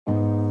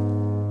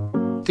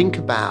Think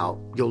about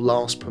your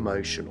last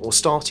promotion or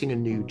starting a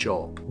new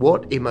job.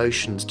 What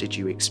emotions did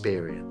you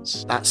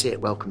experience? That's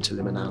it. Welcome to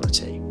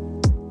Liminality.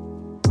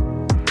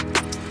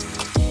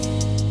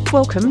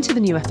 Welcome to the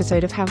new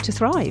episode of How to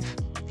Thrive.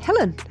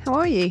 Helen, how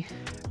are you?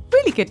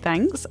 Really good,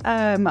 thanks.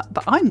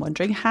 But I'm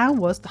wondering, how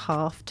was the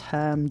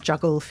half-term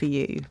juggle for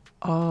you?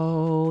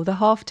 Oh, the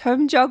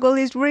half-term juggle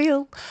is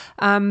real.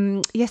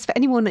 Yes, for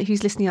anyone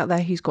who's listening out there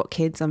who's got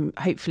kids,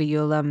 hopefully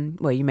you'll,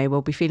 you may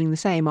well be feeling the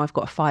same. I've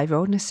got a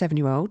 5-year-old and a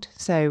 7-year-old.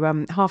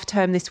 So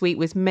half-term this week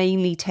was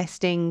mainly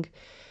testing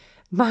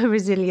my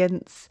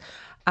resilience.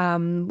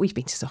 We've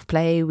been to soft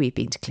play, we've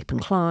been to clip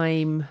and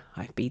climb,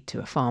 I've been to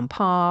a farm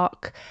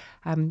park.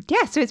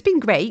 So it's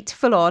been great,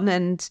 full on,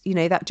 and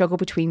that juggle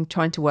between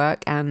trying to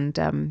work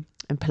and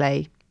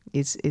play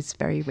is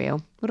very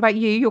real. What about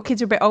you? Your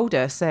kids are a bit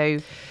older, so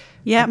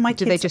yeah, my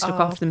do kids they just look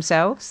after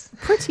themselves?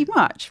 Pretty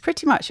much.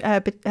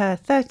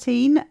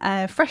 13,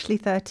 freshly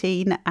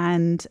 13,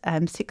 and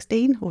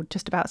 16, or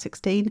just about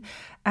 16.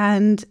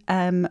 And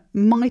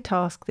my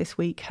task this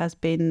week has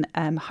been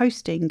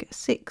hosting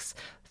 6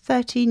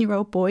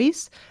 13-year-old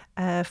boys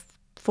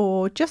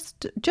for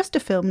just a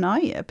film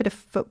night, a bit of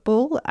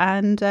football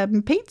and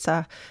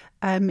pizza.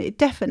 It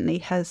definitely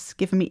has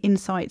given me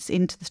insights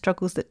into the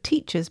struggles that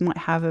teachers might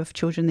have of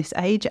children this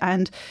age,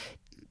 and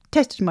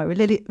tested my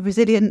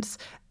resilience,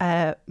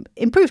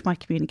 improved my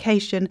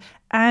communication,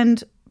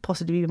 and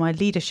possibly my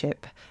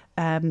leadership.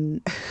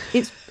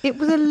 It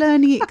was a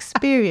learning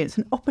experience,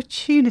 an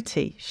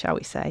opportunity, shall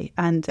we say?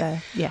 And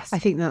yes, I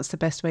think that's the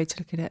best way to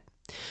look at it.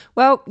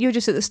 Well, you're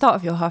just at the start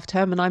of your half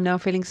term, and I'm now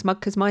feeling smug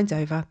because mine's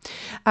over.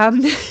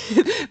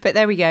 But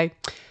there we go.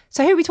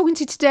 So who are we talking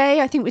to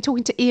today? I think we're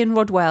talking to Ian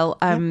Rodwell,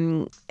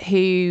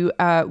 who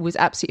was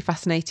absolutely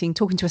fascinating,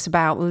 talking to us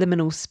about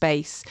liminal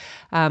space.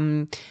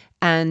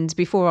 And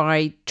before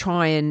I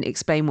try and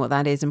explain what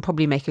that is and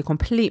probably make a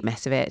complete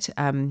mess of it,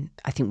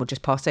 I think we'll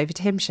just pass over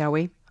to him, shall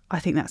we? I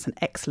think that's an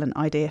excellent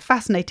idea.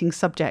 Fascinating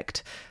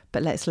subject,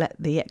 but let's let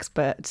the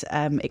expert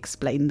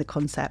explain the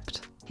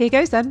concept. Here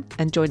goes then,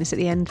 and join us at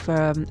the end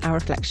for our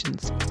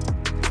reflections.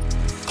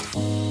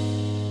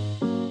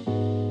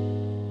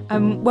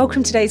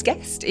 Welcome to today's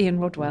guest, Ian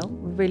Rodwell.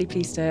 We're really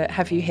pleased to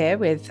have you here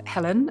with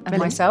Helen and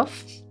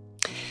myself.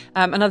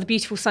 Another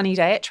beautiful sunny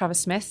day at Travers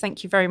Smith.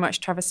 Thank you very much,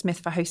 Travers Smith,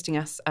 for hosting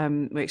us.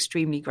 We're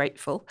extremely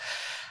grateful.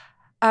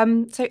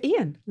 So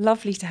Ian,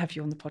 lovely to have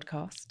you on the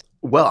podcast.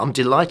 Well, I'm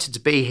delighted to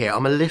be here.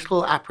 I'm a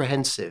little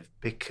apprehensive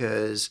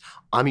because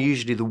I'm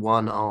usually the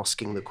one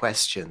asking the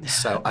questions.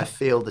 So I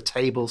feel the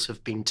tables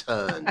have been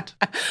turned.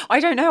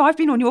 I don't know. I've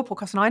been on your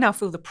podcast and I now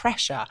feel the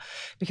pressure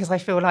because I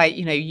feel like,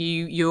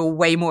 you're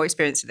way more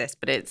experienced at this,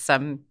 but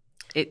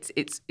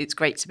it's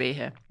great to be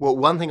here. Well,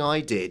 one thing I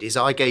did is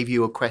I gave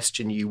you a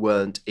question you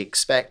weren't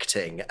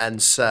expecting.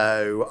 And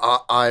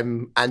so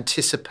I'm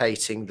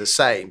anticipating the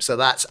same. So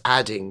that's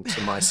adding to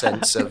my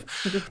sense of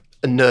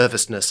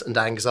nervousness and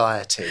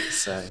anxiety.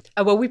 So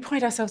well, we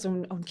pride ourselves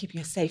on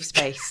keeping a safe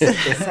space.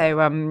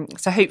 So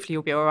hopefully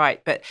you'll be all right.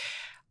 But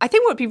I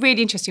think what would be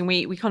really interesting,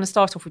 we kind of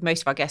start off with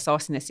most of our guests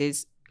asking this,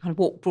 is kind of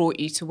what brought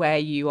you to where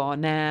you are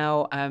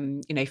now.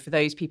 For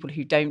those people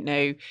who don't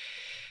know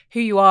who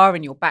you are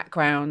and your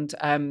background,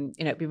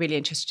 it'd be really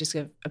interesting just to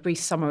give a brief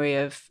summary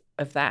of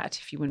that,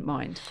 if you wouldn't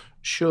mind.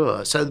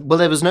 Sure. So,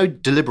 there was no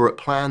deliberate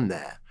plan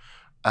there.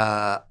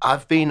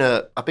 I've been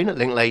at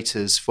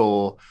Linklaters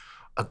for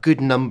a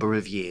good number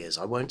of years.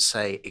 I won't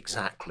say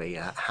exactly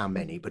how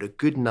many, but a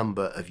good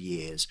number of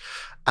years.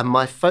 And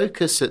my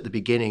focus at the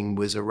beginning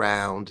was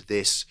around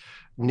this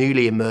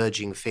newly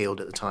emerging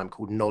field at the time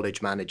called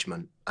knowledge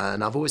management.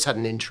 And I've always had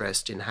an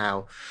interest in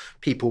how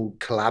people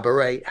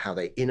collaborate, how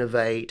they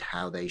innovate,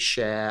 how they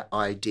share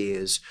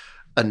ideas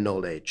and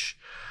knowledge.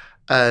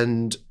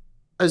 And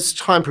as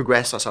time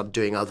progressed, I started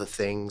doing other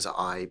things.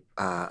 I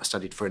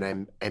studied for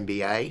an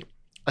MBA.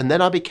 And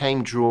then I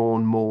became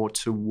drawn more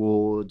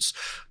towards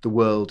the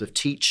world of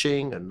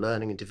teaching and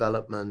learning and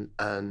development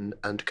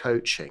and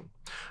coaching.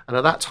 And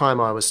at that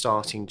time, I was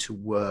starting to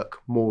work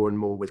more and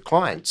more with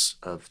clients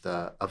of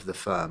the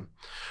firm.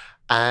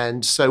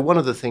 And so one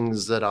of the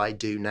things that I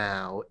do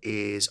now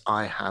is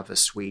I have a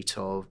suite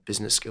of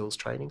business skills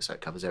training. So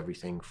it covers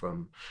everything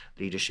from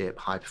leadership,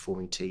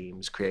 high-performing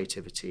teams,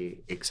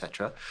 creativity,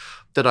 etc.,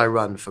 that I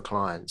run for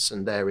clients.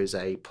 And there is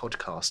a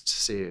podcast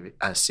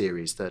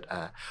series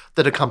that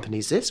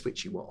accompanies this,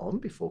 which you were on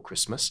before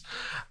Christmas,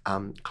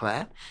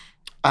 Claire.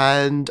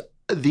 And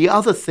the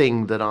other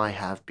thing that I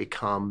have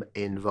become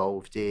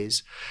involved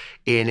is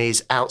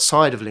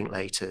outside of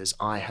Linklaters,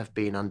 I have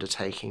been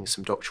undertaking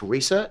some doctoral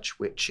research,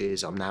 which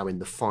is I'm now in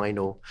the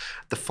final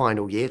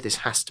year. This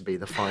has to be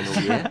the final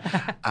year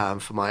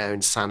for my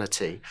own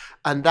sanity.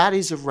 And that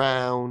is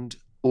around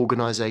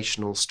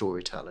organizational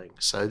storytelling.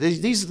 So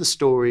these are the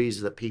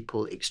stories that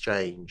people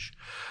exchange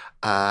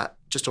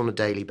just on a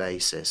daily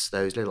basis,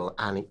 those little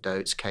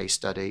anecdotes, case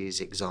studies,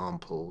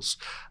 examples.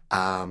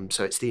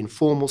 So it's the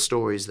informal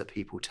stories that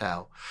people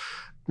tell.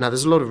 Now,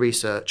 there's a lot of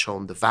research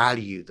on the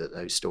value that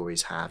those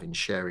stories have in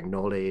sharing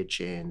knowledge,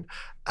 in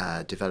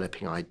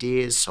developing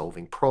ideas,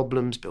 solving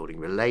problems, building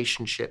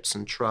relationships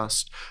and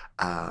trust,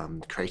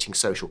 creating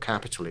social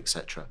capital,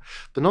 etc.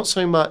 But not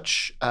so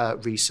much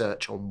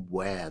research on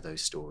where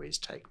those stories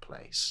take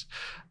place.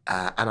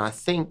 And I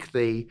think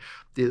the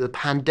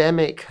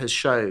pandemic has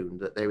shown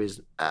that there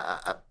is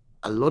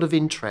a lot of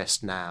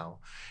interest now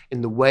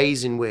in the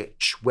ways in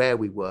which where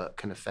we work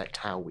can affect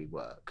how we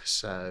work.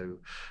 So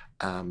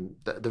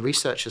the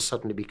research has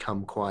suddenly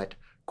become quite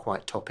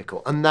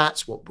topical, and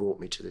that's what brought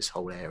me to this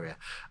whole area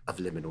of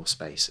liminal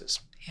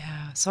spaces.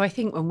 Yeah. So I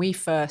think when we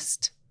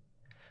first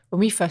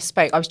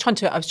spoke, I was trying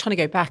to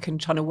go back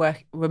and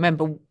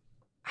remember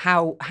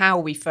how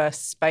we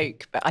first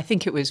spoke, but I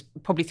think it was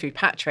probably through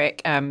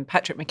Patrick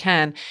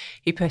McCann,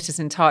 who put us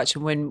in touch.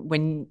 And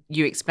when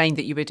you explained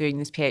that you were doing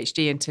this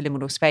PhD into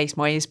liminal space,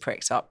 my ears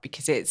pricked up,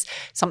 because it's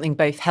something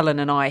both Helen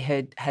and I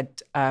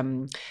had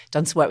done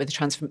some work with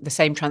the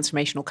same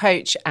transformational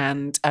coach,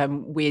 and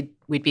we'd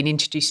been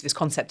introduced to this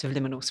concept of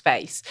liminal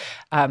space,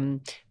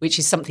 which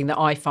is something that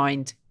I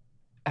find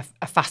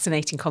a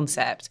fascinating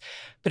concept,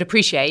 but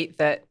appreciate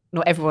that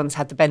not everyone's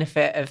had the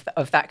benefit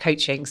of that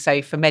coaching.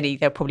 So for many,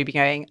 they'll probably be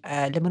going,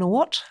 liminal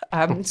what?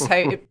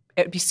 So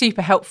it'd be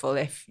super helpful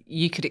if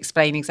you could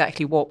explain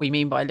exactly what we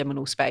mean by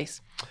liminal space.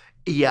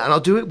 Yeah, and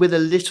I'll do it with a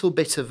little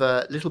bit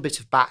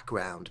of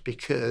background,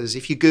 because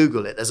if you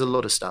Google it, there's a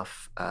lot of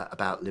stuff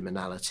about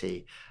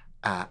liminality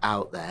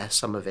out there.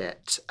 Some of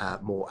it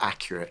more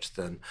accurate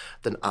than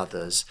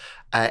others.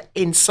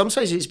 In some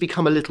spaces, it's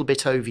become a little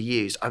bit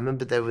overused. I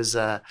remember there was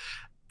a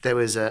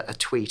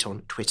tweet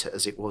on Twitter,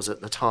 as it was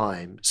at the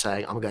time,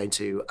 saying, "I'm going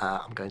to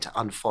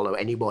unfollow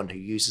anyone who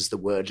uses the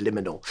word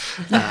liminal."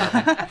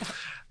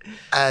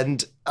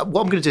 And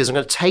what I'm going to do is I'm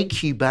going to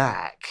take you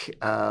back,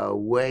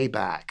 way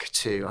back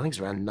to, I think it's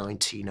around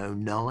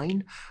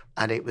 1909.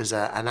 And it was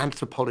an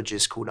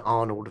anthropologist called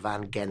Arnold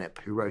van Gennep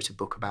who wrote a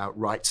book about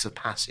rites of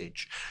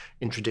passage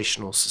in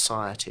traditional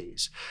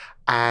societies.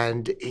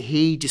 And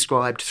he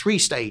described 3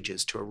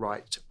 stages to a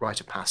rite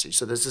of passage.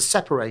 So there's a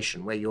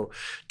separation where you're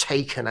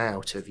taken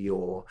out of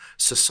your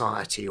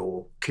society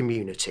or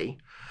community.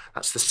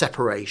 That's the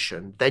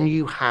separation. Then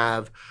you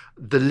have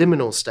the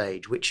liminal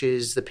stage, which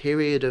is the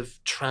period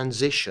of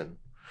transition.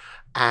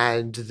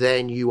 And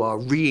then you are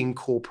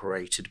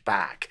reincorporated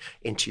back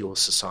into your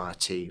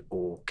society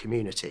or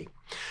community.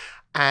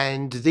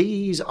 And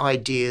these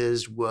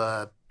ideas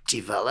were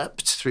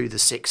developed through the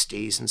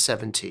 60s and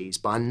 70s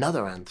by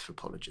another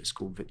anthropologist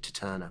called Victor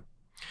Turner.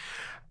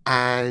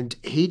 And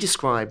he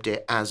described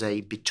it as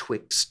a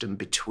betwixt and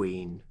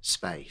between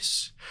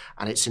space.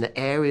 And it's an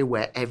area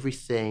where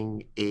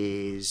everything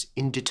is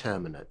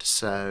indeterminate.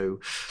 So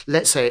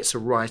let's say it's a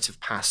rite of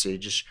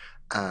passage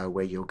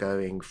where you're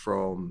going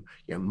from,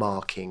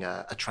 marking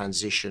a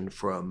transition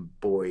from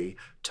boy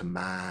to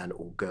man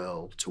or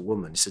girl to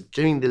woman. So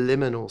during the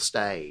liminal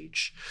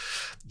stage,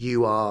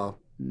 you are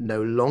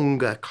no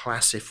longer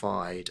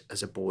classified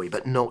as a boy,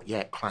 but not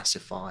yet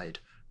classified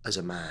as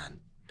a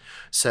man.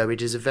 So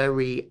it is a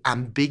very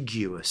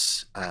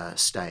ambiguous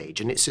stage,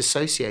 and it's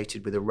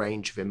associated with a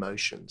range of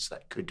emotions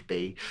that could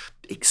be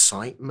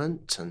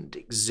excitement and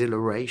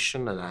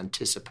exhilaration and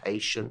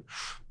anticipation,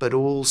 but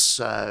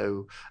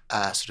also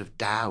sort of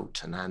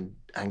doubt and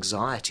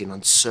anxiety and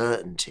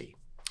uncertainty.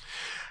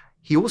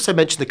 He also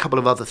mentioned a couple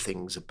of other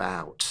things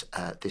about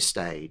this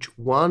stage.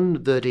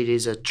 One, that it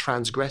is a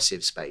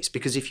transgressive space,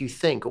 because if you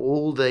think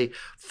all the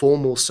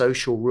formal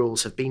social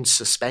rules have been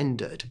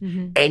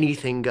suspended,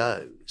 anything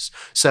goes.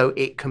 So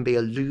it can be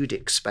a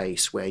ludic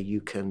space where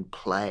you can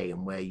play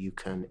and where you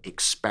can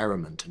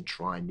experiment and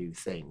try new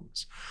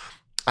things.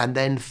 And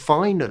then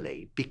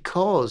finally,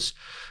 because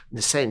in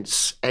a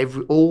sense,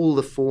 all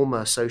the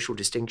former social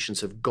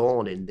distinctions have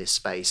gone in this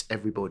space,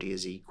 everybody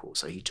is equal.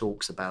 So he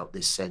talks about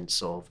this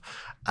sense of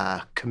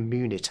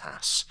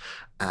communitas,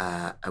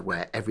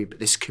 where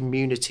this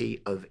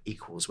community of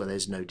equals, where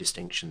there's no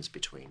distinctions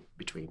between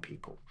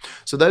people.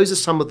 So those are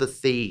some of the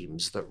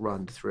themes that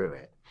run through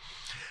it.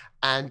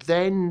 And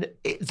then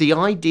the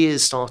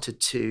ideas started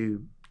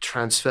to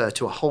transfer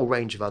to a whole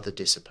range of other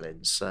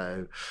disciplines.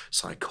 So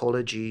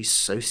psychology,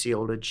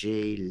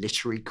 sociology,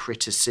 literary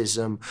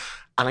criticism,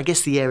 and I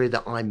guess the area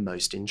that I'm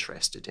most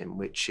interested in,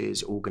 which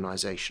is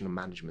organization and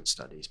management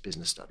studies,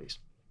 business studies.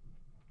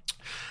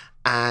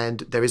 And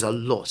there is a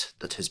lot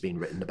that has been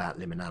written about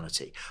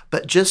liminality.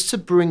 But just to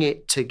bring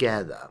it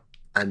together,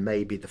 and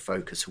maybe the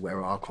focus of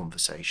where our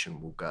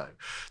conversation will go,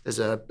 there's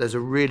a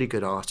really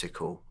good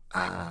article,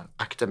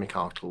 academic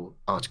article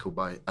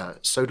by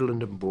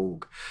Soderlund and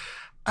Borg.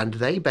 And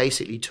they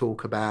basically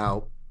talk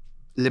about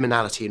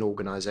liminality in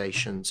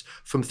organizations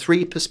from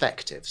 3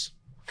 perspectives.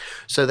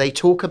 So they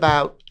talk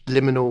about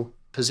liminal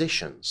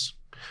positions.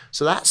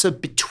 So that's a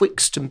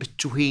betwixt and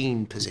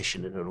between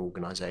position in an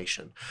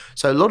organization.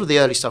 So a lot of the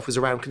early stuff was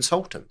around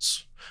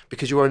consultants,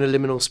 because you're in a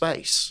liminal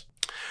space.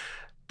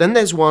 Then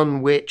there's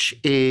one which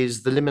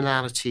is the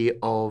liminality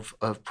of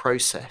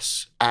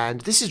process.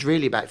 And this is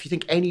really about, if you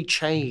think any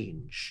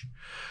change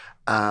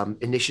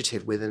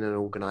initiative within an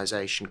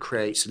organisation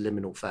creates a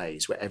liminal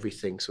phase where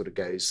everything sort of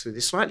goes through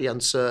this slightly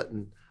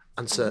uncertain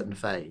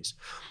phase.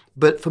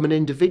 But from an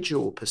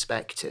individual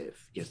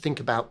perspective, think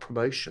about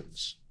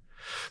promotions.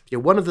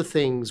 One of the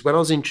things, when I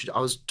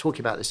was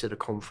talking about this at a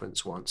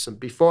conference once, and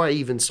before I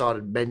even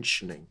started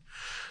mentioning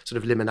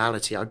sort of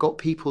liminality, I got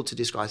people to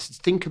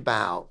think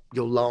about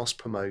your last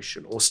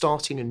promotion or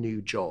starting a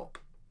new job.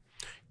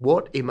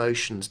 What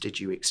emotions did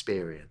you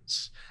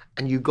experience?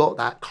 And you got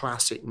that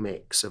classic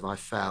mix of I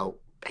felt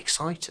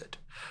excited,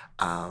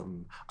 I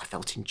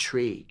felt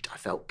intrigued, I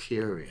felt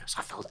curious,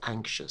 I felt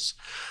anxious.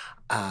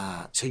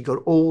 So you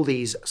got all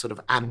these sort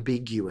of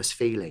ambiguous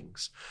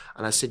feelings.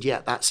 And I said,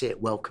 yeah, that's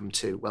it. Welcome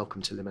to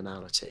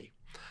liminality.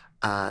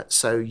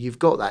 So you've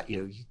got that,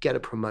 you get a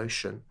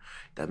promotion,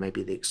 there may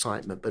be the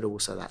excitement, but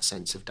also that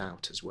sense of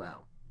doubt as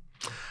well.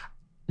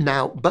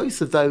 Now,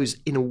 both of those,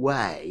 in a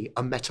way,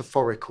 are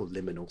metaphorical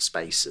liminal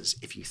spaces,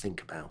 if you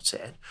think about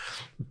it.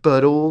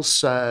 But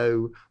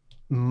also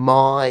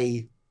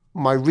my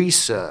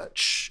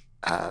research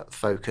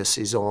focus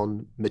is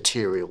on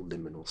material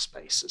liminal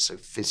spaces, so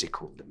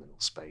physical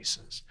liminal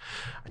spaces.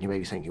 And you may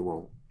be thinking,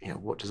 well,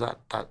 what does that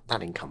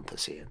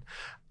encompass, Ian?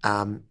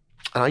 And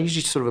I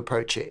usually sort of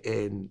approach it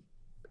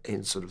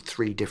in sort of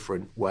three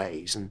different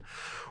ways. And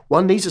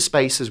one, these are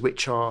spaces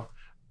which are,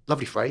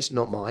 lovely phrase,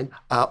 not mine,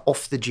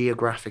 off the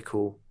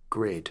geographical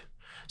grid.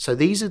 So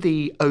these are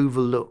the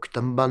overlooked,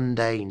 the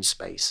mundane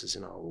spaces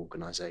in our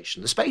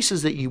organisation, the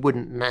spaces that you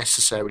wouldn't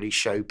necessarily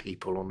show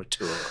people on a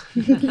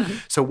tour.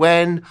 So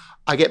when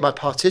I get my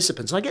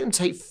participants, I get them to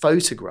take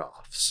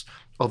photographs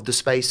of the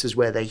spaces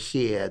where they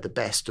hear the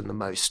best and the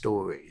most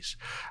stories.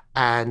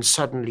 And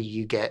suddenly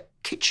you get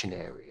kitchen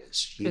areas.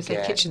 You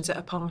get kitchens at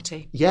a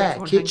party. Yeah,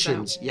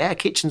 kitchens. Yeah,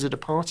 kitchens at a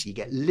party. You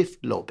get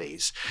lift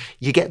lobbies.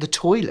 You get the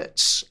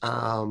toilets.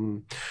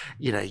 You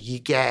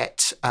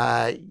get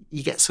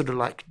sort of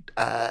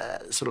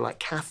like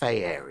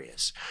cafe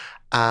areas.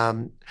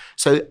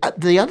 So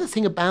the other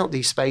thing about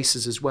these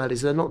spaces as well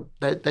is they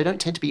don't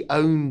tend to be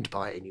owned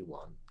by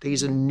anyone.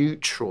 These are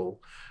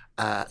neutral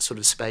sort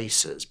of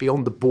spaces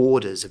beyond the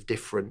borders of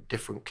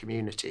different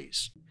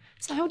communities.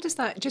 So how does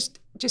that, just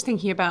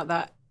thinking about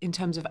that in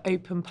terms of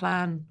open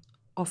plan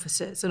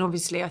offices, and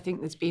obviously I think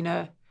there's been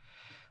a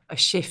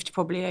shift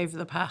probably over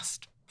the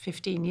past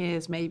 15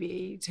 years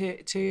maybe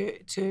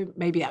to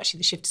maybe actually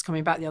the shift is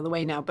coming back the other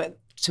way now, but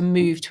to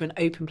move to an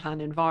open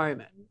plan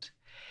environment.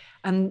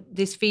 And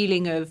this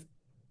feeling of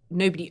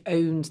nobody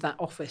owns that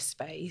office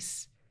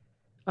space,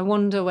 I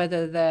wonder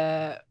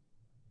whether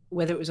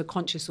it was a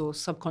conscious or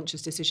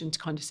subconscious decision to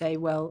kind of say,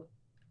 well,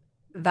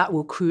 that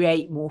will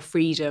create more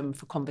freedom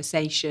for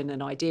conversation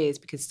and ideas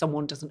because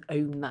someone doesn't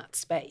own that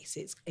space.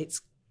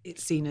 It's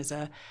seen as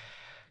a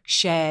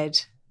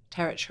shared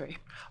territory.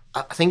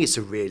 I think it's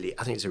a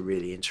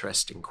really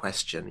interesting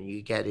question.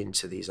 You get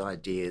into these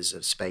ideas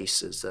of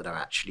spaces that are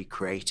actually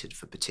created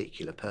for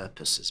particular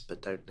purposes,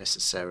 but don't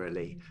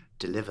necessarily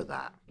deliver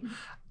that.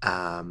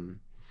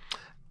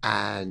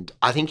 And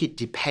I think it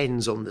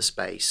depends on the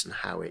space and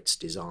how it's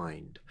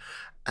designed.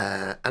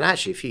 And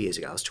actually, a few years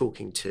ago, I was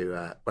talking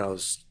to, when I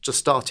was just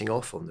starting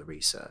off on the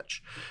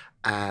research,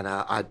 and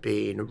I'd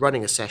been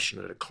running a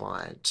session at a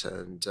client,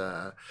 and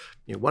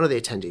one of the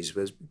attendees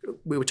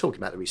we were talking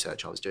about the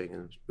research I was doing,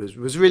 and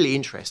was really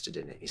interested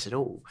in it. He said,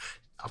 "Oh,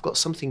 I've got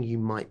something you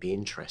might be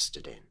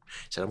interested in."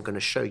 He said, "I'm going to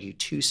show you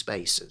two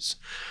spaces,"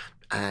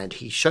 and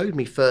he showed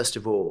me first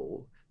of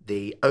all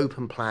the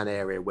open plan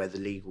area where the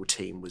legal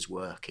team was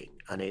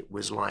working, and it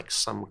was like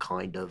some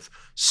kind of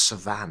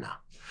savanna.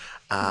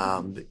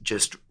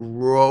 Just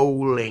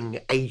rolling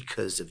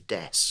acres of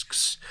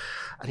desks.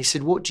 And he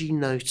said, "What do you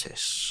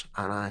notice?"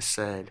 And I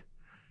said,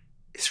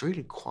 "It's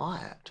really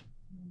quiet."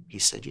 He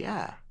said,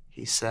 "Yeah."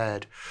 He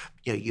said,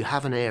 you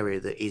have an area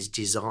that is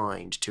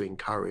designed to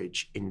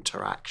encourage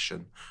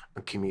interaction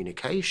and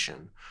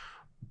communication,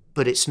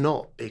 but it's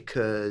not,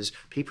 because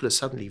people are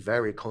suddenly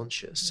very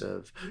conscious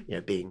of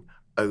being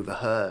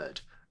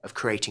overheard, of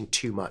creating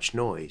too much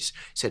noise.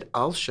 He said,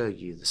 "I'll show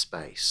you the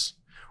space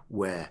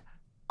where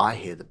I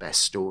hear the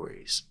best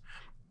stories."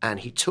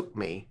 And he took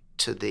me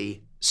to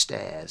the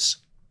stairs,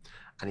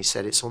 and he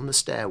said, "It's on the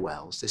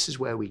stairwells. This is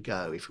where we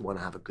go if we want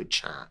to have a good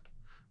chat.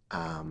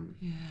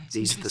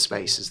 These are the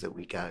spaces that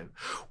we go."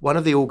 One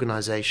of the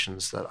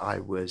organizations that I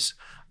was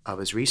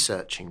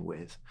researching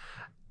with,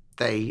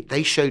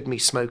 they showed me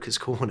Smoker's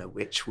Corner,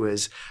 which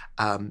was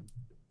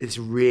this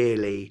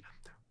really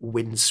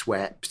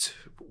windswept,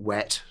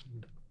 wet,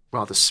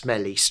 rather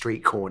smelly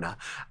street corner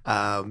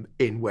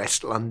in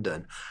West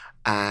London.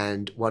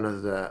 And one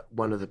of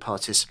the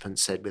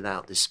participants said,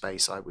 "Without this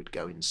space, I would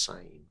go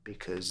insane,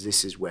 because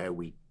this is where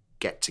we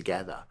get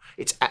together.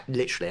 It's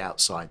literally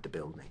outside the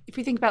building." If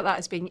we think about that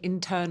as being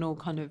internal,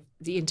 kind of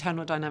the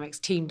internal dynamics,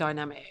 team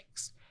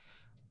dynamics,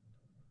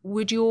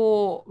 would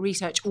your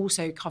research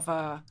also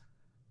cover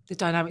the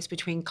dynamics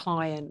between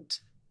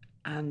client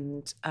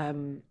and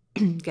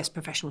guess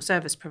professional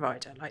service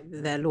provider, like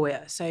their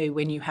lawyer. So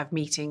when you have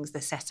meetings, the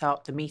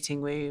setup, the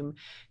meeting room,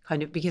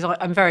 kind of, because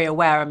I'm very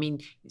aware. I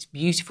mean, it's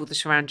beautiful the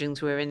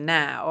surroundings we're in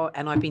now,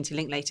 and I've been to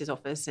Linklater's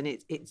office, and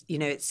it's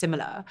it's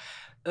similar,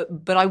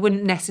 but I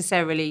wouldn't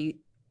necessarily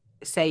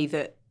say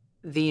that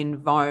the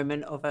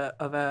environment of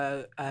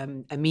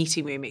a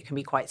meeting room, it can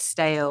be quite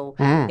stale.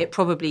 It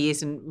probably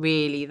isn't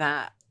really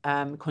that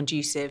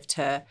conducive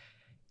to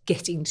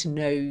getting to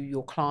know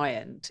your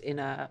client in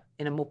a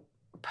more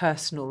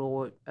personal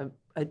or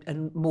a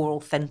more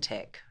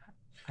authentic,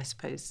 I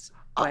suppose,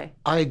 way.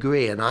 I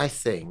agree, and I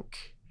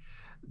think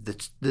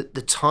that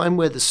the time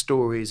where the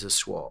stories are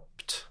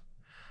swapped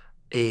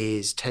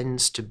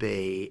tends to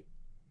be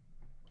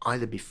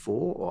either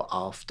before or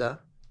after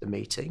the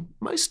meeting,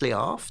 mostly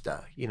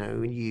after,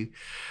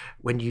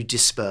 when you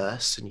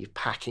disperse and you're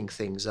packing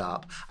things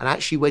up, and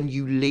actually when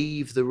you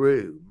leave the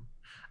room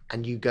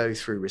and you go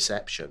through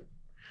reception.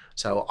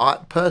 So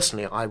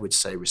I would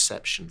say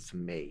reception for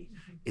me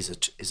is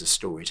a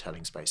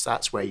storytelling space.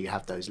 That's where you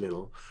have those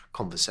little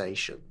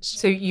conversations.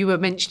 So you were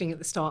mentioning at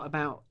the start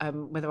about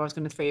whether I was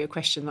going to throw you a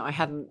question that I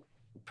hadn't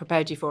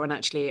prepared you for, and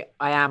actually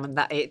I am, and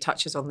that it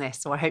touches on this,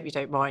 so I hope you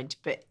don't mind.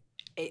 But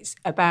it's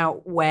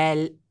about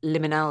where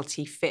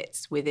liminality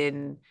fits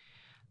within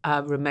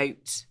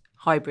remote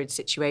hybrid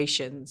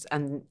situations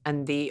and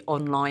the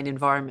online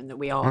environment that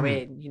we are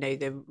in.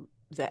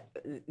 The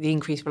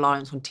increased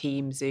reliance on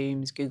Teams,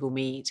 Zooms, Google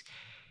Meet.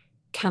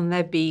 Can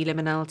there be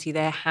liminality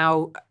there?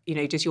 How,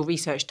 does your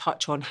research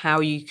touch on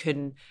how you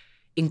can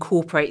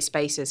incorporate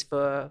spaces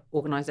for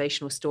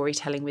organisational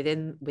storytelling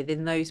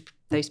within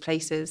those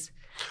places?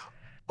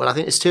 Well, I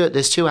think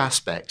there's two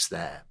aspects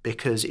there,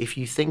 because if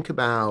you think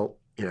about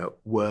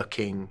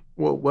working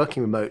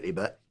remotely,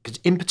 but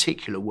in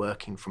particular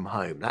working from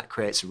home, that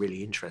creates a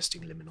really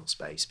interesting liminal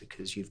space,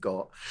 because you've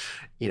got,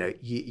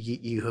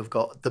 you have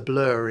got the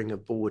blurring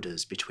of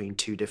borders between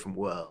two different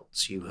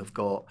worlds. You have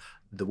got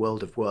the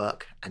world of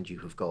work and you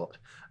have got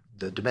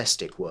the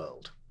domestic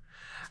world.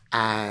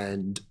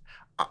 And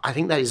I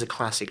think that is a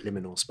classic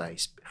liminal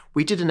space.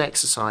 We did an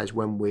exercise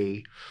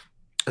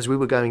as we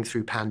were going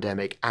through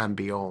pandemic and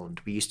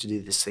beyond. We used to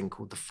do this thing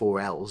called the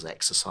 4 L's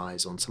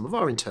exercise on some of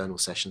our internal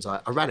sessions.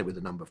 I ran it with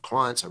a number of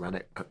clients. I ran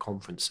it at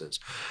conferences.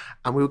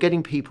 And we were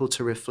getting people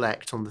to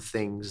reflect on the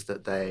things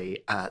that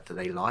they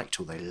liked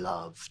or they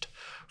loved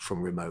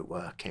from remote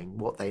working,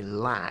 what they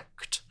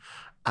lacked,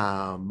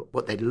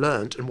 what they'd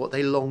learned, and what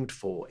they longed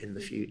for in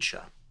the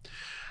future.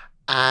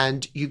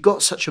 And you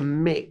got such a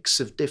mix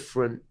of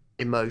different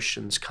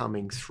emotions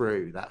coming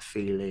through, that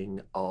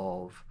feeling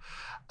of,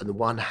 on the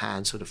one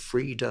hand, sort of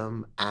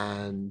freedom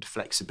and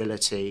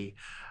flexibility.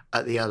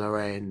 At the other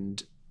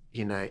end,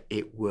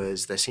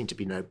 there seemed to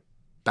be no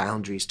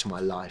boundaries to my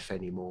life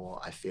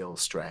anymore. I feel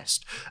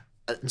stressed.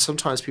 And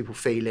sometimes people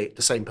feel it,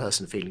 the same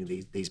person feeling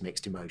these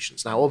mixed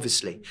emotions. Now,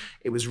 obviously,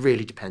 it was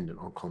really dependent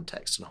on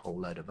context and a whole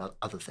load of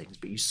other things,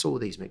 but you saw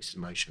these mixed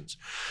emotions.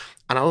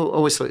 And I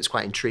always thought it's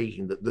quite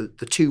intriguing that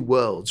the two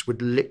worlds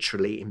would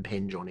literally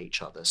impinge on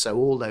each other. So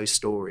all those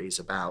stories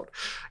about,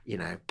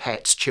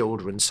 pets,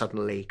 children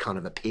suddenly kind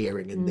of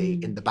appearing in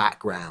the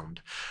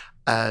background,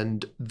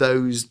 and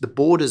the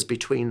borders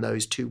between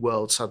those two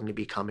worlds suddenly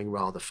becoming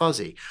rather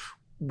fuzzy,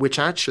 which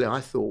actually I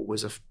thought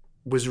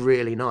was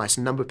really nice.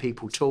 A number of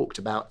people talked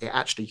about it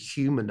actually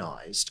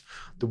humanized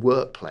the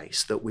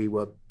workplace, that we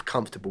were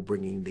comfortable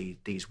bringing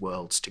these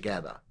worlds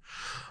together.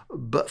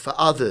 But for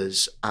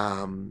others,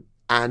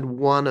 and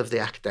one of the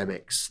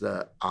academics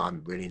that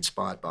I'm really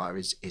inspired by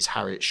is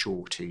Harriet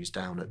Short, who's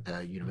down at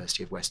the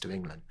University of West of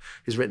England,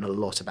 who's written a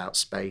lot about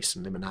space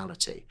and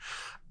liminality.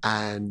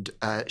 And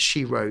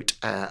she wrote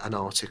an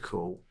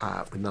article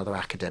with another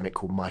academic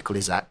called Michael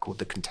Isaac called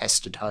The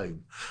Contested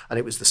Home. And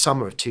it was the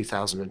summer of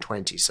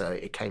 2020, so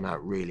it came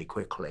out really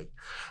quickly.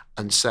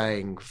 And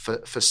saying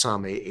for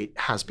some, it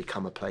has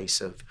become a place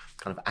of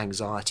kind of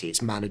anxiety.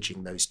 It's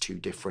managing those two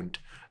different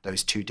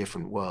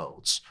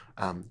worlds.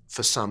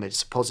 For some,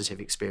 it's a positive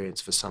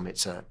experience. For some,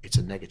 it's a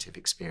negative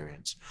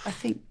experience. I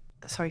think,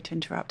 sorry to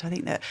interrupt, I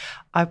think that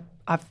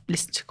I've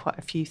listened to quite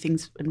a few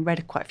things and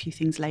read quite a few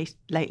things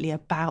lately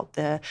about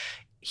the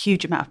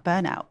huge amount of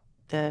burnout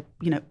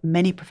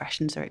many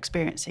professions are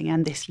experiencing,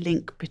 and this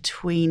link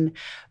between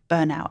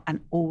burnout and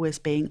always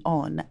being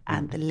on,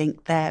 and the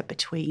link there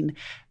between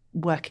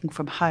working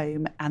from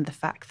home and the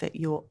fact that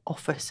your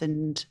office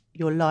and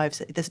your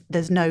lives,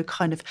 there's no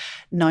kind of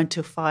 9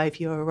 to 5,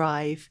 you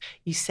arrive,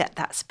 you set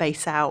that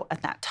space out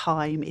and that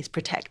time is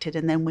protected,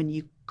 and then when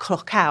you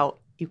clock out,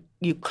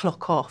 you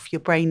clock off. Your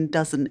brain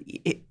doesn't,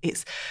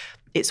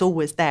 it's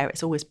always there,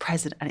 it's always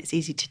present, and it's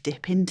easy to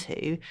dip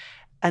into,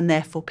 and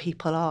therefore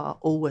people are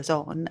always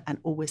on and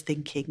always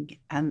thinking,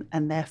 and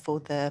therefore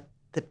the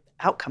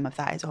outcome of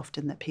that is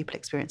often that people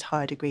experience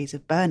higher degrees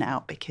of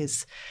burnout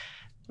because...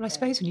 Well, I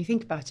suppose when you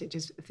think about it,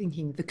 just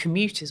thinking the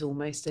commute is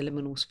almost a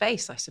liminal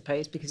space, I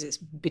suppose, because it's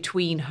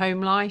between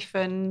home life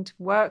and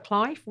work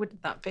life.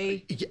 Wouldn't that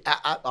be? Yeah,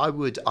 I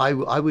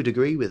would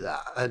agree with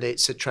that, and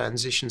it's a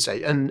transition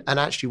stage. And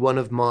actually, one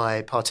of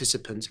my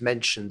participants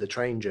mentioned the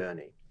train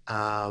journey,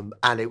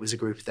 And it was a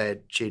group there.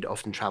 She'd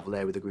often travel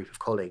there with a group of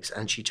colleagues,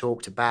 and she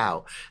talked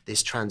about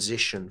this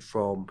transition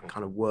from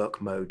kind of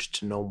work mode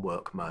to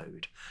non-work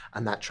mode,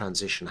 and that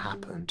transition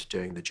happened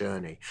during the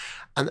journey.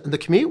 And the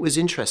commute was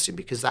interesting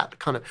because that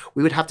kind of,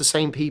 we would have the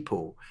same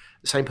people,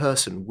 the same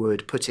person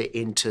would put it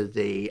into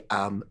the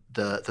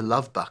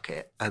love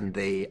bucket and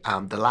the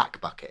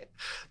lack bucket,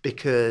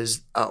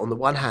 because on the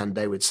one hand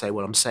they would say,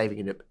 well, I'm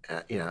saving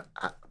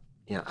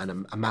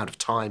an amount of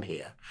time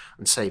here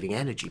and saving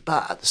energy,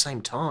 but at the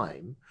same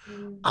time,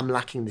 I'm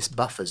lacking this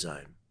buffer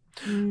zone.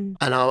 And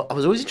I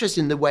was always interested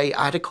in the way,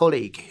 I had a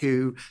colleague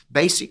who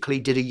basically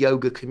did a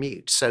yoga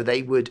commute. So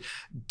they would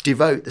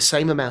devote the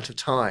same amount of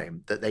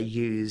time that they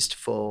used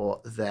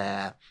for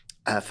their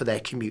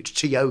commute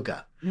to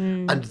yoga.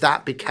 And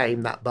that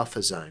became that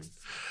buffer zone.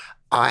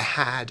 I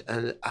had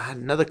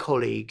another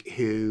colleague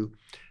who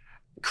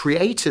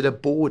created a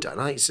border,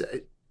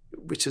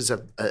 which is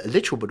a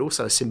literal but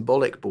also a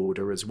symbolic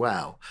border as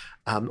well,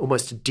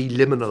 almost to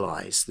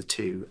deliminalize the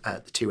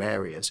two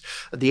areas.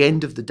 At the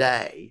end of the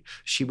day,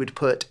 she would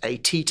put a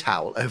tea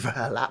towel over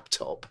her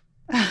laptop.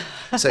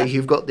 So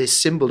you've got this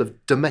symbol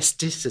of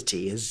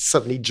domesticity is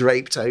suddenly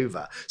draped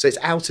over. So it's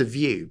out of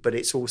view, but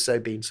it's also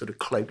being sort of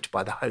cloaked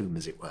by the home,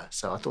 as it were.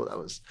 So I thought that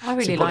was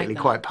symbolically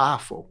quite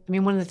powerful. I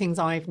mean, one of the things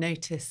I've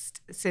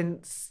noticed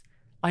since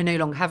I no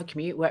longer have a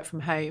commute, work from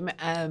home,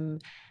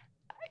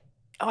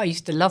 I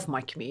used to love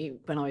my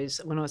commute when I was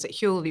at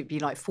Huel. It'd be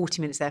like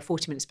 40 minutes there,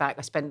 40 minutes back.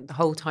 I spent the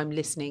whole time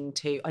listening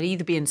to, I'd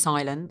either be in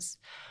silence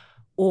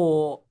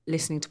or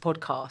listening to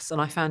podcasts. And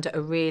I found it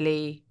a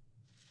really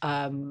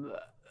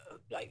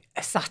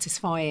a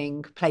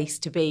satisfying place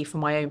to be for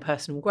my own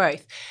personal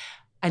growth.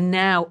 And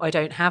now I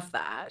don't have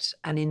that.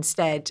 And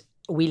instead,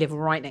 we live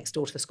right next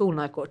door to the school,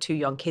 and I've got 2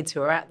 young kids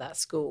who are at that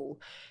school.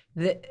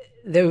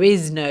 There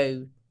is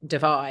no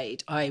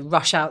divide. I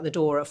rush out the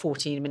door at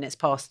 14 minutes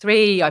past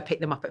 3. I pick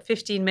them up at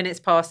 15 minutes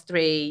past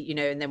 3,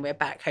 and then we're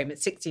back home at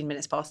 16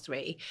 minutes past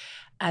 3.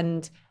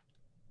 And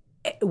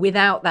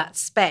without that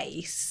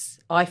space,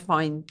 I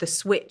find the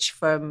switch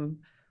from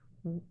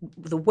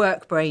the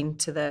work brain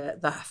to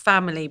the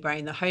family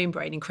brain, the home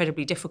brain,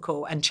 incredibly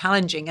difficult and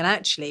challenging, and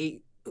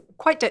actually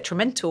quite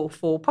detrimental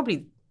for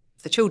probably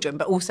the children,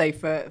 but also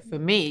for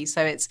me.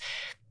 So it's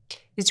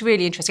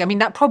really interesting. I mean,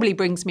 that probably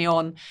brings me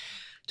on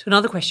to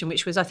another question,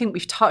 which was, I think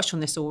we've touched on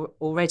this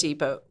already,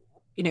 but,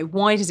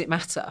 why does it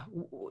matter?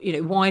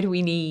 Why do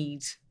we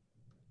need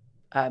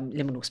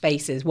liminal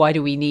spaces? Why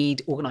do we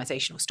need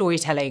organisational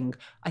storytelling?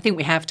 I think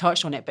we have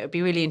touched on it, but it'd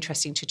be really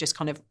interesting to just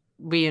kind of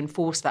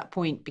reinforce that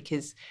point,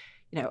 because,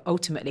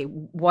 ultimately,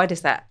 why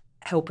does that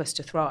help us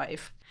to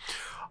thrive?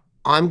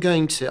 I'll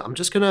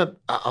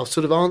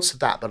sort of answer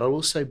that, but I'll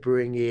also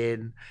bring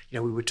in, we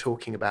were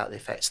talking about the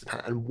effects of the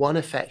pandemic, and one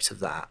effect of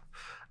that,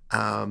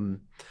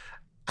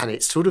 and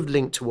it's sort of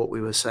linked to what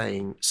we were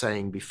saying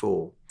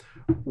before.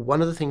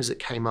 One of the things that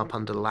came up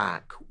under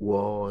lack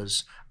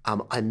was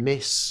I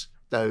miss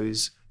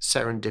those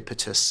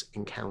serendipitous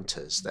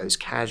encounters, those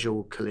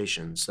casual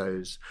collisions,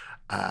 those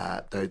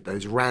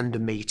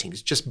random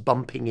meetings, just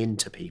bumping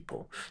into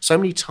people. So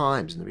many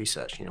times in the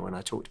research, when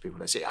I talk to people,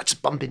 they say, I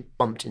just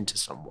bumped into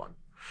someone.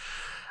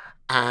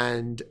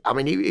 And I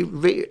mean,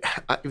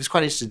 it was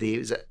quite interesting. It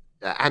was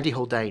Andy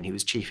Haldane, who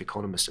was chief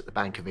economist at the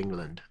Bank of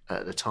England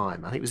at the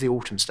time, I think it was the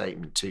autumn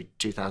statement to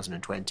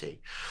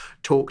 2020,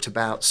 talked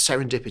about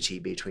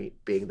serendipity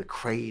being the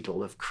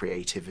cradle of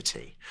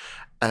creativity.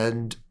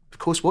 And of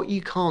course, what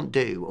you can't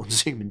do on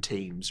Zoom and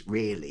Teams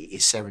really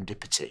is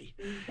serendipity.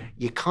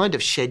 You're kind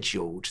of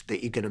scheduled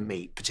that you're going to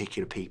meet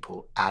particular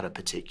people at a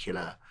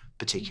particular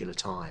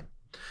time.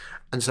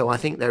 And so I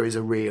think there is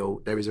a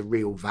real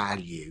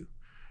value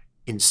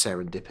in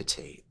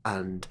serendipity.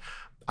 And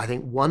I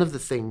think one of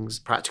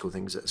the practical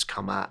things that has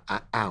come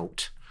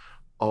out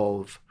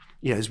of,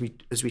 as we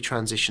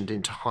transitioned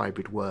into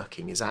hybrid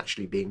working, is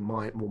actually being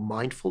more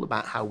mindful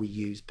about how we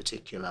use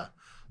particular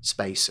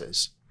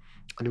spaces.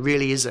 And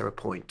really, is there a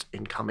point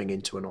in coming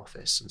into an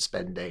office and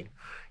spending,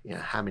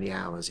 how many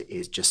hours it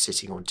is just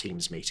sitting on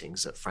Teams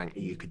meetings that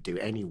frankly you could do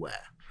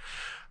anywhere?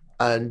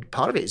 And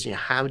part of it is,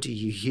 how do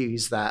you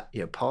use that,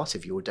 part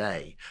of your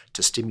day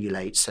to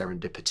stimulate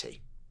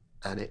serendipity?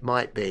 And it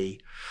might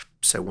be,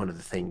 so one of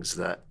the things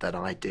that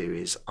I do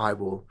is I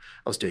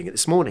was doing it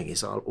this morning,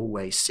 is I'll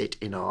always sit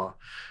in our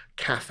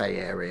cafe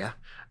area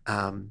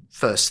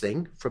first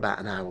thing for about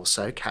an hour or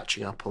so,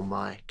 catching up on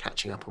my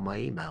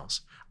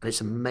emails. And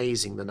it's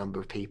amazing the number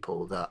of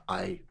people that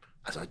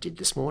as I did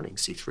this morning,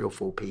 see 3 or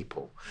 4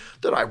 people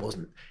that I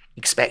wasn't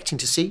expecting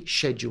to see,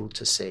 scheduled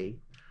to see,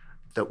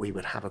 that we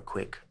would have a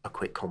quick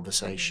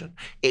conversation.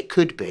 It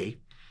could be,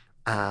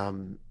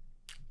 and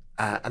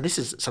this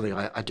is something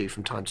I do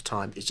from time to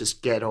time, is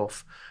just get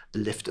off the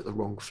lift at the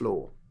wrong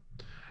floor.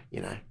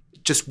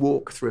 Just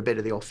walk through a bit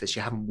of the office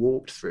you haven't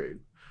walked through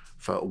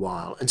for a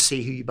while and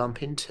see who you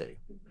bump into.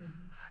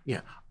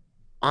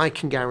 I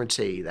can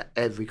guarantee that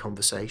every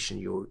conversation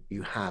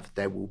you have,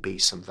 there will be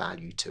some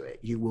value to it.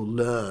 You will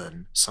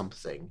learn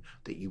something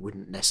that you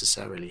wouldn't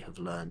necessarily have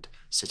learned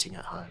sitting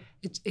at home.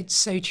 It's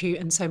so true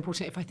and so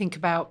important. If I think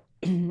about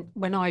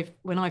when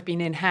I've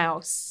been in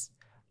house,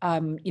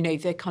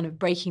 they're kind of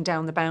breaking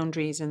down the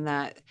boundaries, and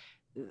that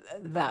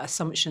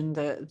assumption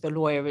that the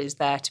lawyer is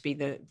there to be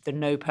the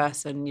no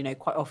person.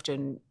 Quite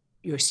often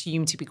you're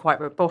assumed to be quite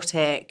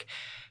robotic,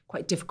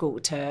 quite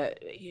difficult to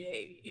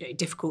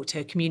difficult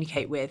to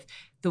communicate with.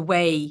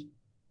 The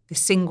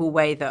single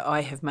way that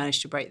I have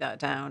managed to break that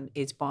down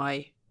is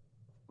by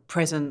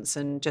presence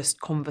and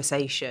just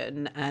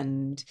conversation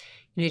and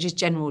just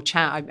general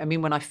chat. I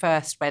mean, when I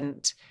first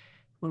went,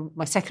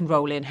 my second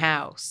role in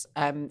house,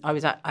 I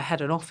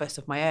had an office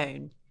of my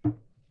own,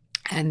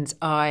 and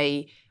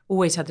I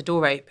always had the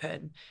door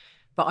open,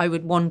 but I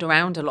would wander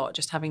around a lot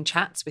just having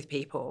chats with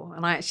people.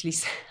 And I actually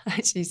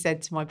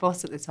said to my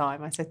boss at the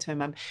time, I said to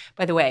him,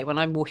 by the way, when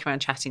I'm walking around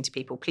chatting to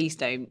people, please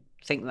don't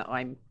think that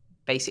I'm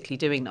basically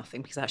doing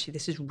nothing, because actually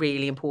this is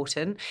really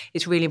important.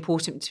 It's really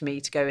important to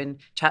me to go and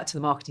chat to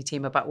the marketing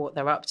team about what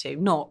they're up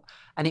to.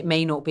 And it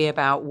may not be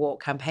about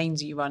what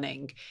campaigns are you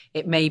running.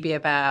 It may be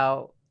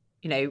about,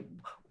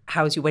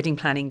 how's your wedding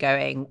planning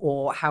going,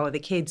 or how are the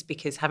kids,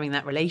 because having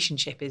that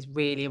relationship is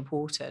really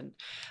important.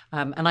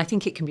 And I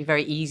think it can be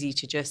very easy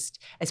to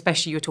just,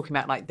 especially you're talking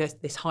about like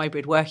this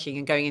hybrid working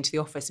and going into the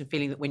office and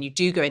feeling that when you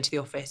do go into the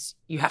office,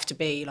 you have to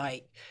be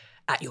like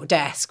at your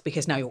desk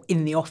because now you're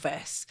in the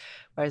office.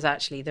 Whereas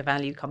actually the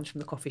value comes from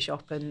the coffee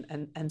shop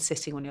and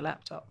sitting on your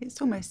laptop.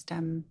 It's almost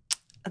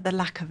the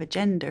lack of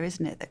agenda,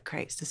 isn't it, that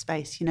creates the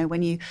space.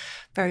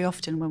 Very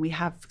often when we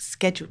have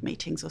scheduled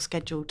meetings or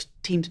scheduled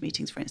Teams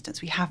meetings, for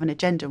instance, we have an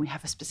agenda and we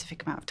have a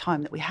specific amount of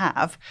time that we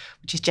have,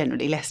 which is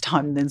generally less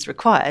time than's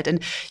required. And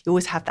you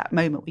always have that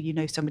moment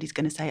where somebody's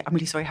going to say, I'm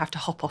really sorry, I have to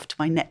hop off to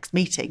my next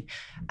meeting.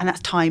 And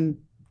that's time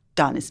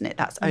done, isn't it?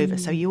 That's over.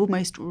 So you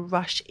almost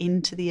rush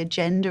into the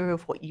agenda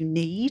of what you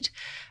need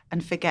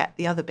and forget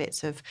the other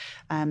bits of,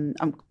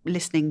 I'm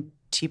listening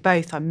to you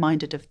both, I'm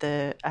minded of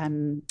the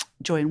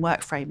joy in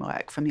work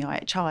framework from the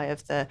IHI,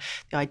 of the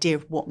idea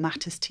of what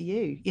matters to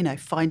you,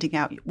 finding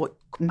out what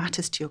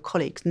matters to your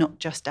colleagues, not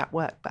just at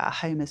work, but at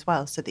home as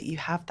well, so that you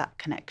have that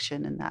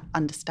connection and that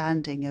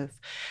understanding of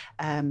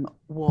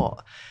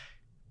what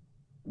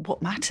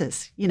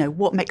matters,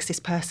 what makes this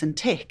person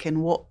tick,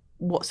 and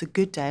what's a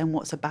good day and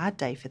what's a bad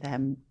day for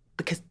them,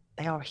 because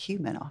they are a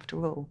human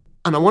after all.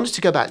 And I wanted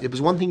to go back. There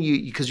was one thing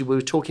because we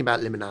were talking about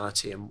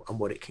liminality and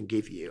what it can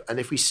give you. And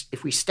if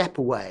we step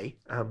away,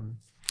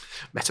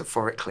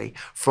 metaphorically,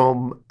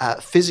 from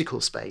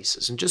physical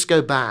spaces and just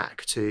go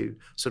back to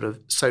sort of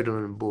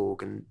Söderlund and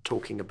Borg and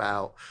talking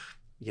about,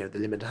 the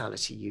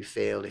liminality you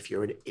feel if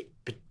you're in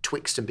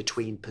betwixt and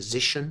between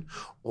position,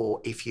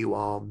 or if you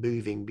are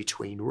moving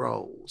between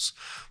roles,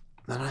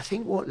 then I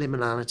think what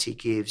liminality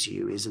gives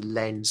you is a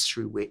lens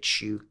through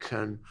which you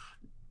can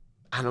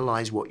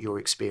analyze what you're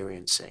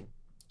experiencing.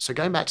 So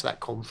going back to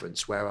that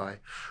conference where I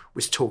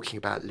was talking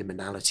about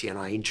liminality, and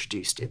I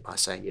introduced it by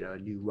saying, a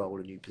new role,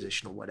 a new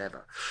position or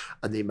whatever,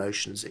 and the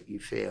emotions that you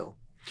feel.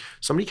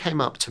 Somebody came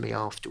up to me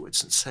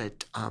afterwards and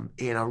said,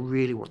 Ian, I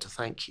really want to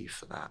thank you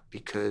for that,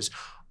 because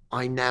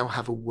I now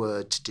have a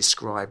word to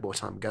describe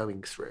what I'm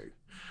going through.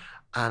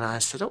 And I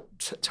said,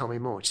 tell me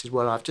more. She said,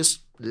 well, I've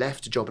just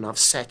left a job and I've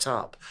set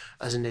up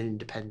as an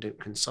independent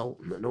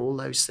consultant, and all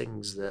those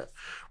things that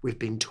we've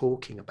been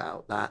talking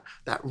about, that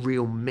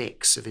real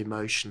mix of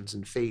emotions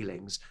and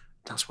feelings,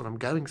 that's what I'm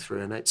going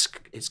through. And it's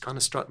kind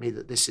of struck me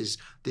that this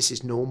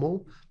is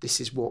normal. This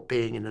is what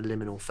being in a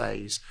liminal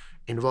phase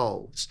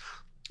involves.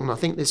 And I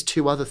think there's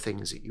two other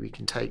things that we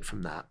can take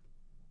from that.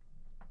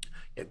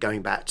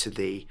 Going back to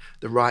the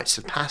rites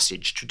of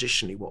passage,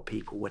 traditionally what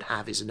people would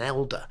have is an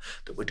elder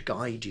that would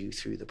guide you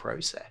through the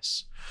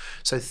process.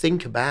 So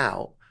think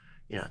about,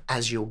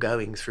 as you're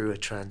going through a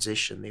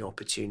transition, the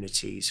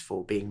opportunities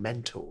for being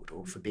mentored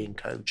or for being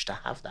coached, to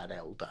have that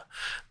elder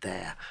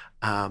there.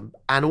 And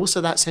also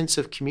that sense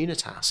of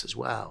communitas as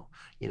well.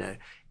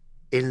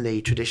 In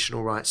the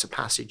traditional rites of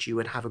passage, you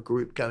would have a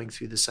group going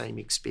through the same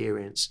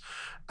experience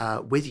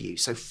with you.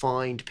 So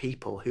find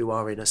people who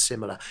are in a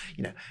similar,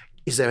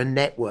 is there a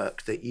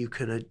network that you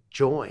can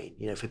join,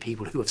 for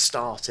people who have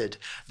started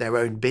their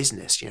own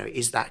business?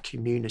 Is that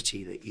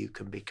community that you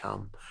can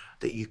become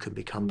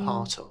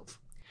part of?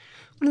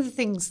 One of the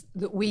things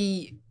that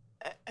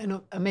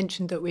and I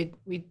mentioned that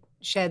we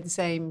shared the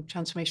same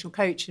transformational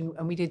coach,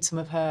 and we did some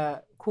of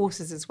her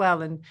courses as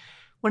well. And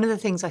one of the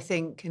things I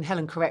think, and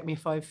Helen, correct me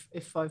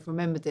if I've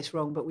remembered this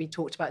wrong, but we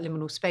talked about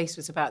liminal space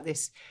was about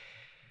this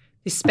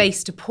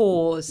space to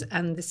pause,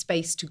 and the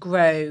space to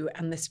grow,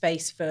 and the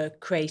space for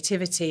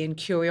creativity and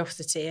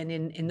curiosity. And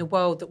in the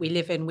world that we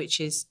live in,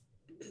 which is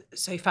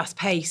so fast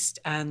paced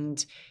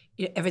and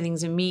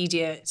everything's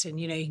immediate, and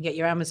you can get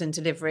your Amazon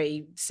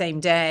delivery same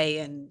day,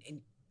 and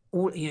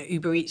all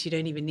Uber Eats, you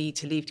don't even need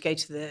to leave to go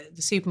to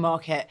the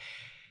supermarket,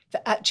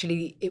 that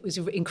actually it was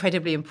an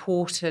incredibly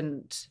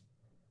important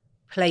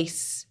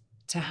place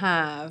to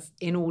have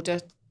in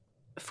order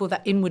for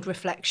that inward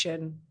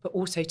reflection, but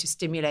also to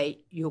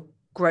stimulate your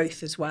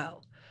growth as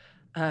well.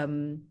 I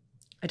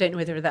don't know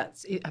whether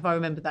have I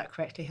remembered that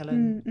correctly,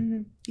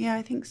 Helen? Yeah,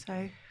 I think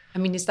so. I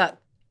mean, is that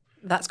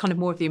that's kind of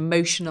more of the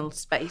emotional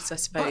space, I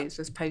suppose,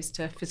 as opposed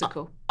to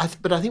physical.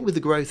 But I think with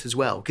the growth as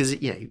well, because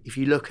if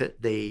you look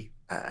at the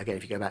again,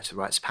 if you go back to the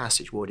rites of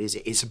passage, what is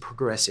it? It's a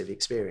progressive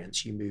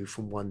experience. You move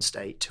from one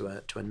state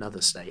to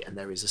another state, and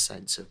there is a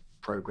sense of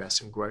progress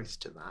and growth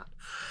to that.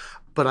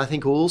 But I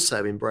think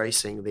also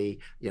embracing the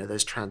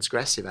those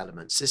transgressive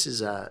elements. This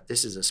is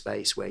a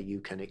space where you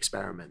can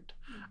experiment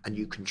and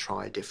you can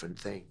try different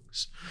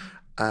things.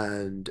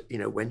 And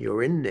when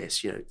you're in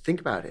this,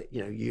 think about it.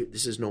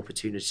 This is an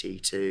opportunity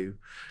to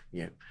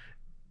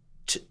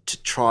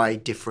try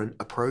different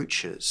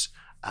approaches,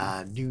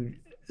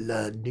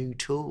 learn new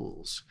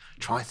tools,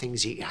 try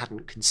things that you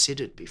hadn't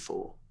considered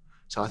before.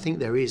 So I think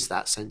there is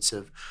that sense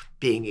of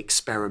being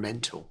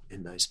experimental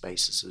in those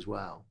spaces as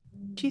well.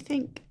 Do you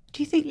think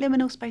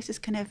liminal spaces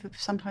can ever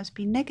sometimes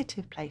be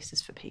negative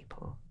places for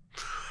people?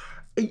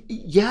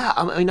 Yeah,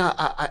 I mean,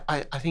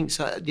 I think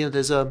so.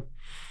 There's a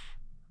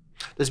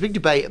big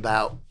debate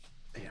about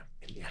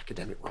in the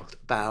academic world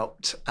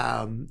about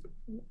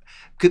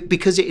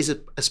because it is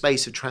a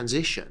space of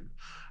transition.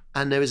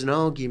 And there is an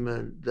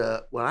argument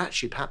that, well,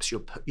 actually, perhaps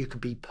you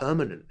could be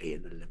permanently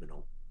in a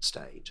liminal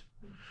state.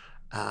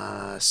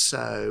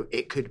 So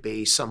it could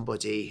be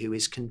somebody who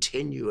is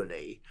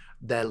continually,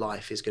 their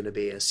life is going to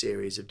be a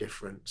series of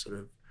different sort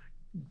of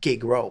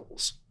gig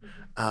roles.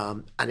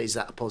 And is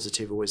that a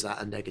positive or is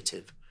that a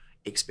negative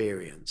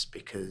experience?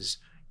 Because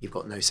you've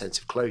got no sense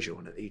of closure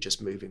on it. You're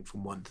just moving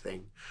from one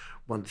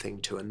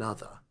thing to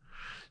another.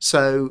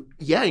 So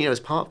as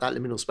part of that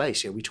liminal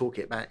space, we talk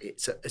about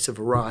it's a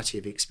variety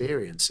of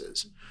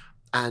experiences,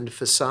 and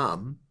for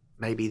some,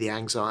 maybe the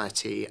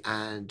anxiety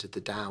and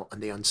the doubt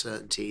and the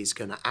uncertainty is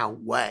going to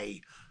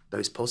outweigh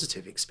those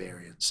positive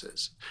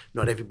experiences.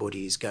 Not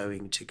everybody is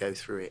going to go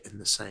through it in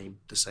the same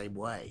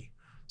way.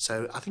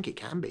 So I think it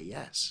can be,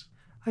 yes.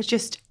 I was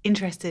just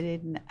interested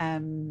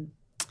in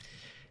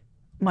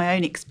my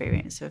own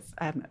experience of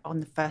on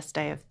the first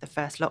day of the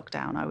first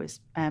lockdown, I was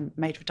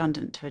made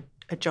redundant to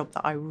a job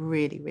that I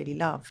really, really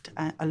loved,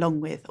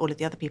 along with all of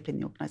the other people in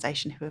the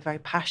organisation who were very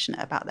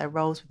passionate about their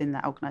roles within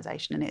that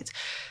organisation. And it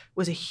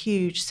was a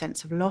huge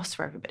sense of loss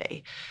for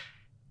everybody.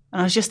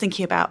 And I was just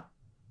thinking about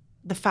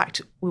the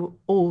fact we were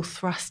all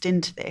thrust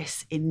into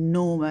this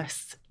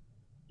enormous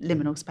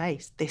liminal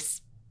space,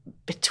 this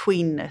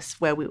betweenness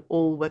where we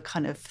all were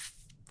kind of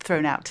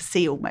thrown out to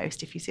sea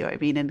almost, if you see what I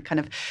mean, and kind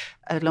of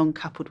along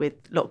coupled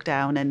with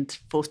lockdown and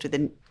forced with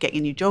getting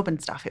a new job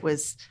and stuff. It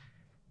was,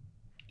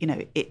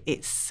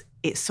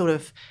 it's sort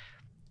of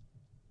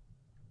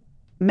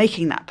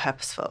making that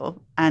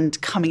purposeful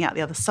and coming out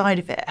the other side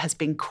of it has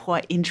been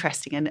quite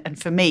interesting. And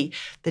for me,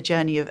 the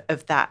journey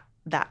of that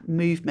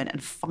movement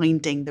and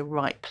finding the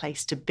right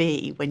place to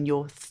be when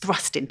you're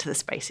thrust into the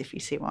space, if you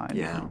see what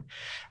I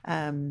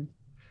mean.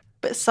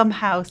 But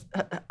somehow,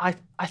 I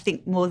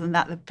think more than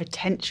that, the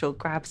potential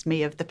grabs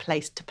me of the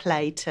place to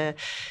play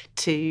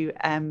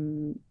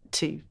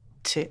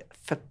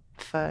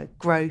for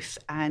growth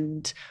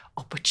and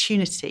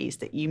opportunities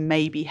that you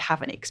maybe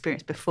haven't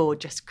experienced before.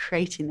 Just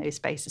creating those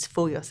spaces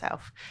for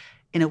yourself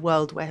in a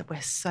world where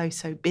we're so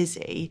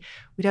busy,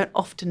 we don't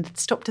often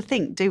stop to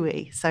think, do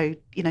we? So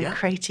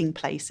creating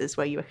places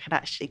where you can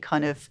actually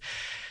kind of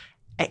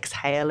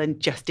exhale and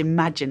just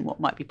imagine what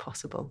might be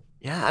possible.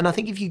 Yeah, and I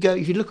think if you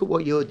look at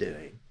what you're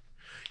doing,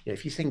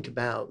 if you think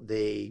about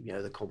the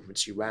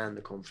conference you ran,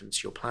 the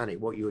conference you're planning,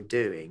 what you're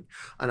doing,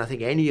 and I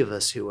think any of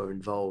us who are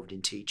involved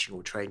in teaching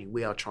or training,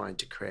 we are trying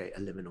to create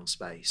a liminal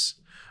space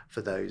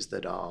for those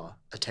that are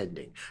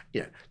attending.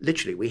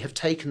 Literally, we have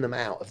taken them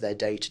out of their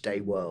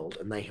day-to-day world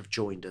and they have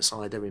joined us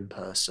either in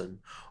person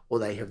or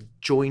they have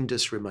joined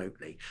us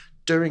remotely.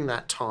 During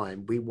that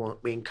time,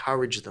 we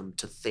encourage them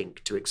to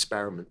think, to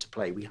experiment, to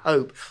play. We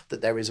hope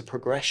that there is a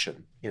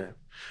progression.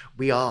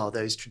 We are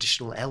those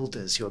traditional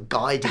elders who are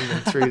guiding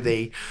them through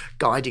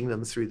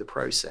the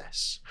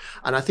process.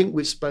 And I think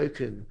we've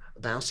spoken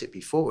about it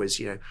before.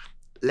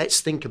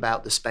 Let's think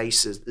about the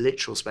spaces,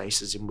 literal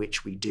spaces in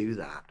which we do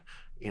that.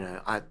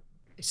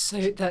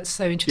 That's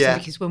so interesting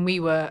because when we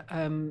were.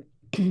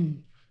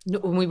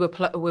 When we were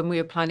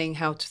planning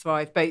How to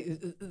Thrive, both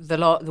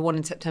the one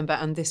in September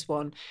and this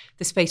one,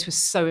 the space was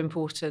so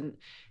important.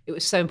 It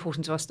was so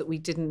important to us that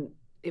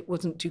it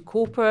wasn't too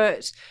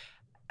corporate,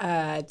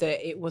 that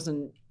it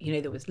wasn't,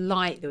 there was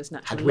light, there was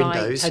natural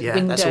light. Windows, had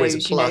windows, that's always a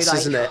plus,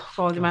 isn't it?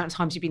 The amount of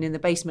times you've been in the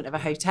basement of a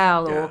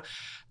hotel,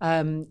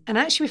 and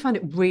actually we found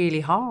it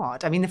really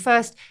hard. I mean, the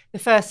first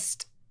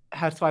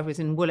How to Thrive was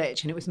in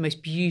Woolwich, and it was the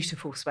most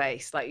beautiful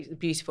space,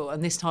 beautiful.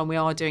 And this time we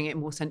are doing it in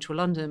more central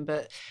London,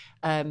 but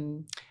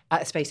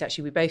at a space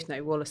actually we both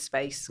know, Wallace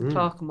Space,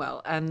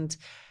 Clerkenwell, and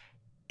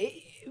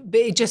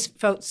it just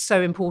felt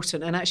so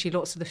important. And actually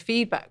lots of the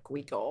feedback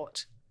we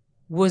got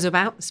was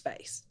about the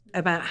space,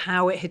 about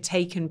how it had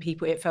taken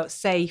people, it felt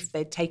safe,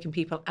 they'd taken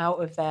people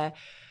out of their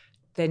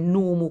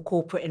normal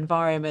corporate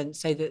environment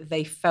so that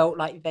they felt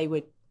like they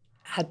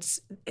had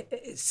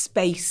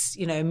space,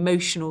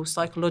 emotional,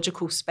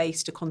 psychological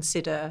space to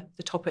consider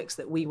the topics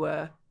that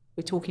we're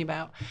talking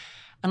about.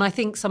 And I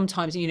think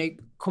sometimes,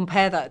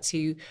 compare that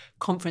to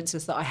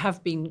conferences that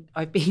I've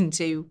been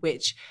to,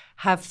 which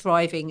have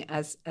thriving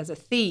as a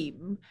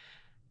theme,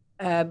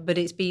 but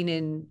it's been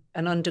in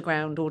an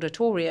underground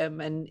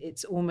auditorium, and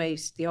it's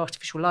almost the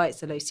artificial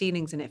lights, the low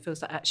ceilings, and it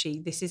feels like actually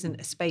this isn't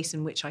a space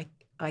in which I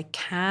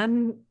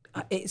can.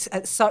 It's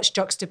at such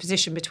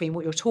juxtaposition between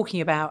what you're talking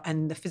about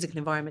and the physical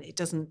environment.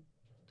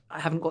 I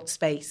haven't got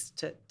space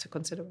to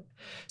consider it.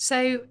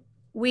 So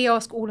we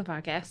ask all of our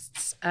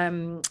guests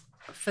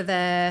for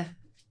their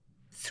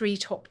 3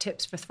 top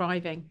tips for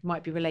thriving. It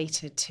might be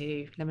related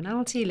to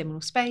liminality,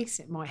 liminal space.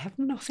 It might have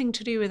nothing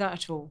to do with that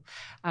at all.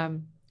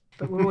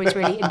 But we're always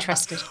really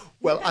interested.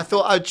 Well, I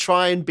thought I'd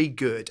try and be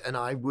good, and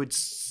I would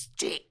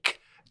stick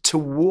to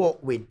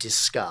what we'd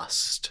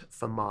discussed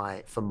for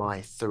my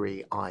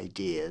 3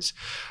 ideas.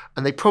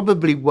 And they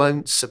probably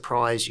won't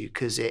surprise you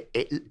because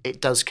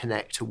it does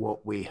connect to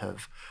what we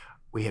have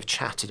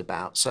chatted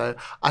about. So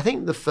I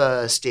think the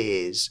first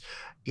is,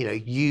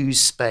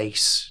 use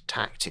space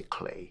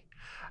tactically,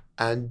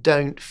 and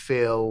don't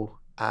feel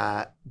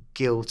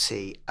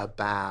guilty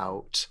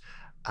about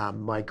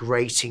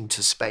migrating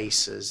to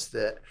spaces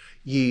that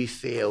you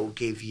feel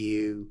give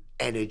you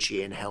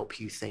energy and help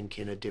you think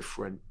in a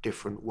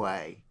different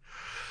way.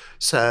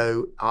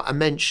 So I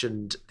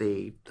mentioned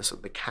the sort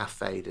of the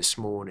cafe this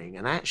morning,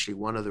 and actually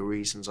one of the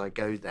reasons I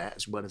go there,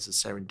 as well as the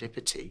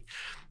serendipity,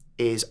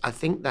 is I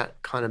think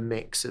that kind of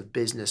mix of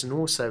business, and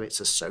also it's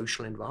a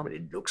social environment.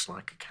 It looks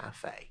like a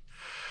cafe.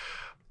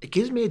 It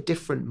gives me a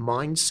different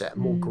mindset, a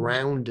more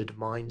grounded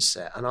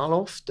mindset. And I'll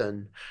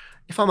often,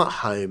 if I'm at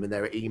home and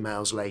there are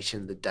emails later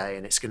in the day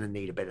and it's going to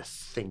need a bit of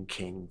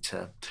thinking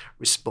to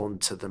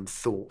respond to them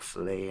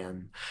thoughtfully,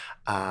 and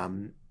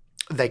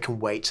they can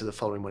wait till the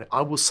following morning,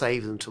 I will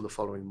save them till the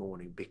following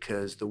morning,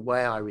 because the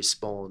way I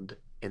respond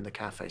in the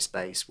cafe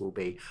space will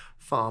be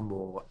far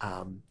more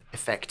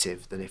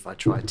effective than if I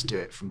tried to do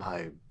it from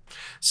home.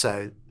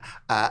 So,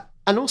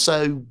 and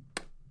also,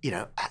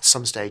 at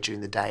some stage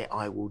during the day,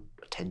 I will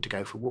tend to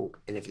go for a walk,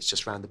 and if it's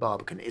just around the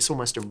Barbican, it's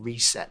almost a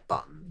reset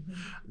button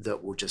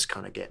that will just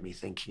kind of get me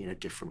thinking in a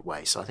different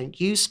way. So I think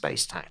use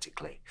space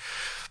tactically.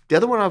 The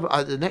other one,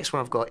 the next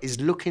one I've got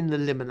is look in the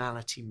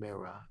liminality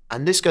mirror,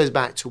 and this goes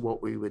back to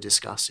what we were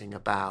discussing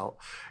about,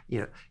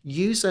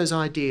 use those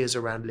ideas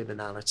around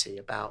liminality,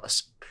 about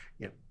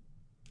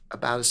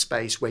a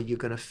space where you're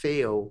going to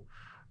feel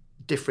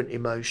different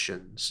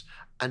emotions,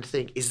 and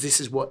think, is this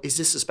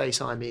a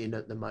space I'm in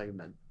at the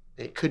moment?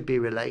 It could be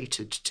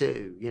related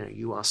to,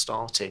 you are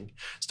starting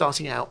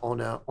out on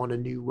a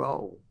new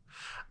role.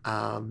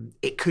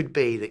 It could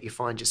be that you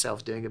find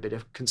yourself doing a bit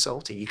of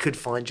consulting. You could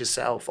find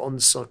yourself on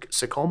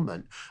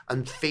secondment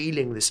and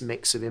feeling this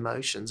mix of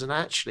emotions. And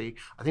actually,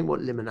 I think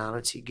what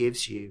liminality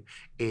gives you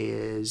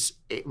is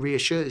it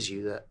reassures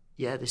you that,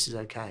 yeah, this is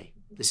okay.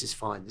 This is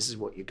fine. This is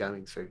what you're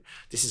going through.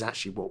 This is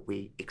actually what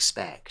we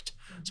expect.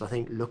 So I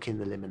think look in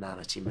the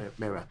liminality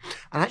mirror.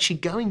 And actually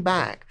going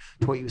back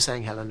to what you were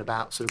saying, Helen,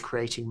 about sort of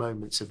creating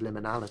moments of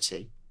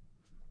liminality,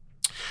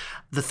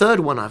 the third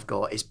one I've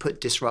got is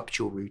disrupt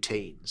your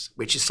routines,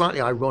 which is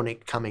slightly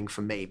ironic coming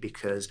from me,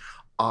 because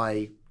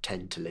I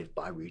tend to live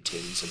by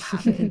routines and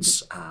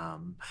habits.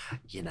 I'm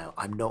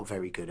not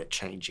very good at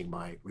changing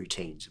my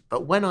routines.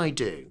 But when I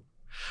do,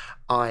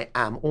 I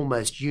am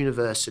almost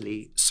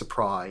universally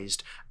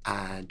surprised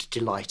and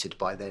delighted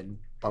by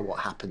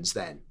what happens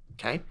then.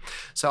 Okay,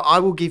 so I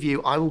will give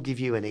you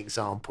an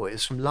example.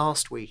 It's from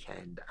last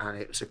weekend, and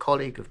it was a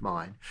colleague of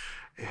mine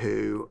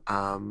who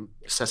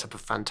set up a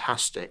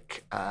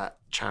fantastic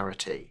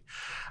charity.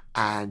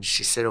 And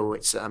she said, "Oh,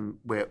 it's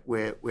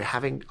we're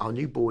having, our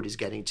new board is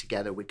getting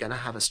together. We're going to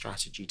have a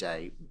strategy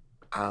day.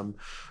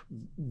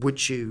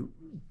 Would you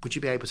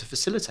be able to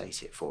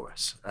facilitate it for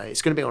us?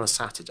 It's going to be on a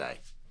Saturday."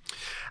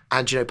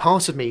 And,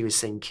 part of me was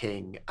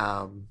thinking,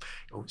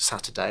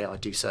 Saturday, I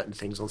do certain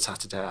things on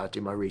Saturday. I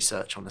do my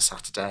research on a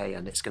Saturday,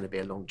 and it's going to be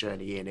a long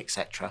journey in,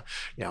 etc.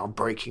 I'm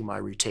breaking my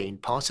routine.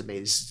 Part of me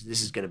is,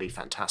 this is going to be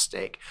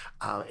fantastic.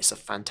 It's a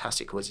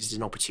fantastic cause. It's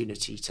an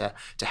opportunity to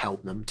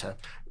help them to,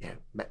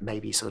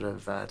 maybe sort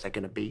of, they're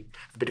going to be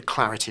a bit of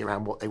clarity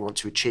around what they want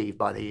to achieve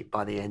by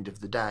the end of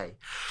the day.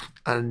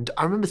 And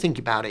I remember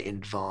thinking about it in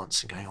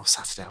advance and going,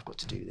 Saturday, I've got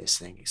to do this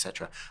thing,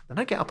 etc. Then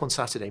I get up on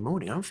Saturday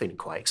morning, I'm feeling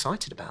quite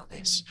excited about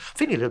this. I'm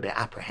feeling a little bit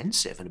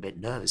apprehensive and a bit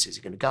nervous. Is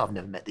it going to go? I've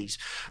never met these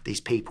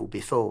people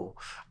before.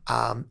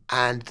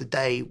 And the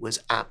day was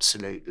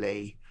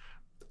absolutely,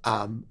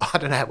 I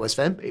don't know how it was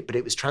for them, but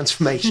it was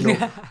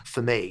transformational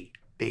for me,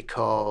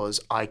 because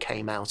I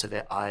came out of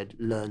it. I'd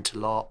learned a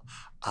lot.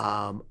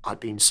 I'd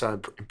been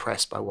so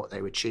impressed by what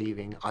they were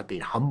achieving. I'd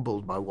been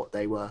humbled by what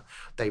they were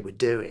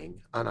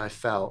doing. And I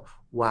felt,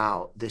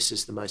 wow, this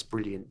is the most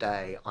brilliant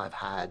day I've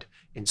had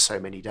in so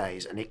many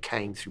days. And it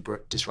came through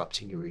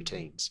disrupting your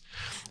routines.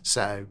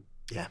 So,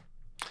 yeah,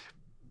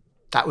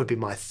 that would be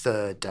my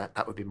third.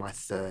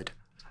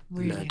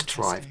 Really learn to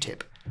thrive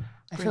tip.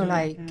 I feel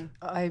like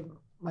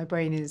my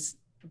brain is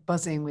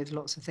buzzing with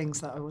lots of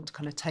things that I want to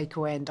kind of take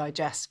away and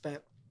digest,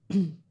 but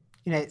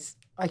it's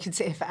I could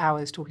sit here for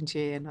hours talking to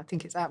you, and I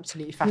think it's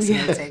absolutely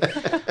fascinating.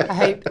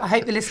 I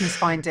hope the listeners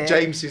find it.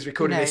 James, who's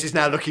recording this, is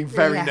now looking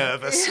very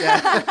nervous.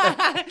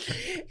 Yeah,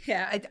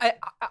 yeah.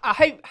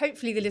 I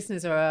hopefully the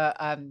listeners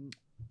are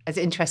as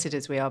interested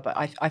as we are, but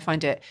I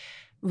find it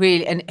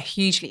really a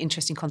hugely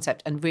interesting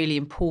concept and really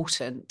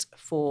important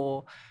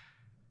for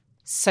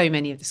so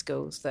many of the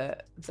skills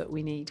that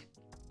we need.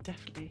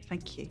 Definitely.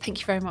 Thank you.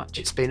 Thank you very much.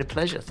 it's been a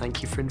pleasure.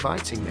 Thank you for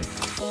inviting me.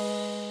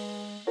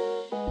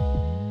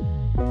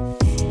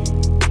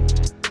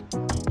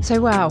 So,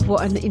 wow,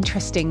 what an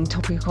interesting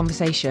topic of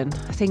conversation.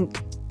 I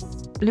think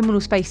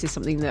liminal space is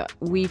something that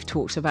we've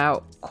talked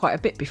about quite a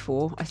bit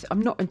before.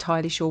 I'm not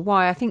entirely sure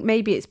why. I think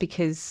maybe it's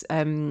because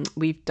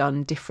we've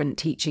done different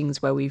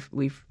teachings where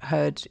we've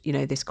heard,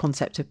 this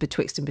concept of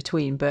betwixt and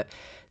between. But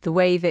the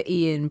way that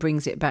Ian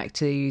brings it back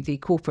to the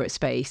corporate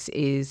space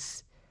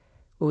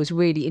was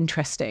really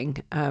interesting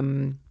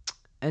and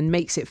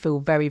makes it feel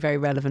very, very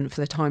relevant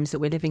for the times that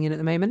we're living in at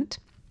the moment.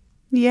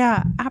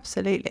 Yeah,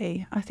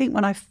 absolutely. I think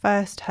when I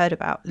first heard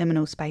about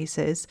liminal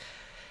spaces,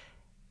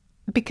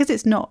 because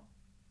it's not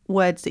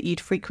words that you'd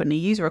frequently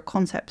use or a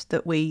concept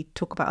that we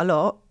talk about a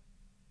lot,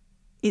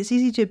 it's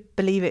easy to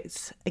believe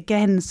it's,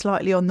 again,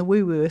 slightly on the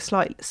woo-woo,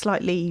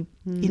 slightly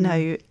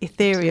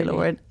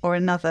ethereal or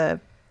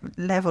another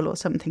level or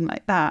something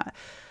like that.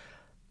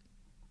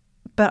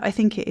 But I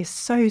think it is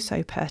so,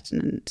 so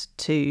pertinent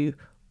to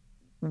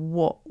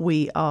what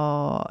we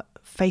are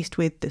faced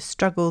with, the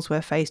struggles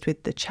we're faced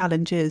with, the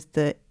challenges,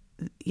 the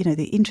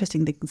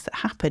interesting things that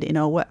happen in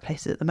our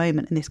workplaces at the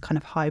moment, in this kind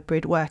of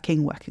hybrid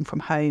working from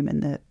home,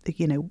 and the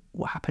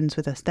what happens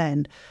with us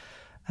then.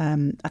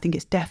 I think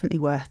it's definitely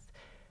worth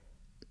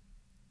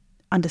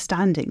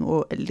understanding,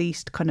 or at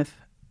least kind of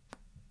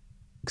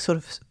sort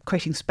of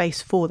creating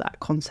space for that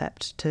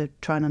concept to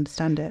try and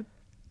understand it.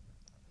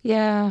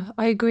 Yeah,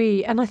 I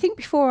agree. And I think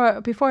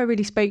before I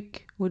really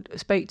spoke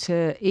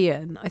to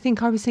Ian, I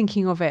think I was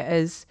thinking of it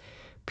as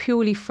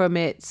purely from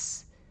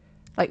its,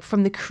 like,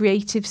 from the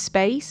creative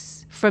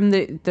space, from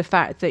the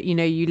fact that,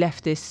 you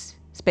left this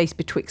space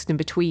betwixt and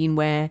between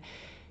where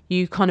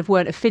you kind of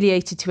weren't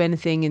affiliated to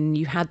anything and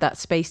you had that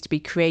space to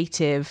be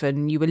creative,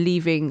 and you were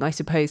leaving, I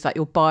suppose, like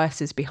your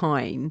biases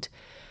behind.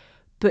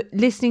 But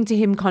listening to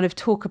him kind of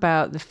talk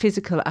about the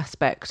physical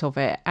aspect of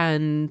it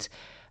and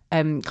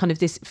kind of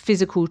this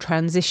physical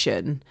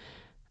transition,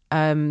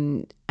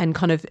 and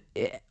kind of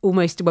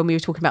almost when we were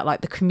talking about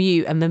like the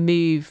commute and the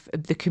move,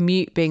 the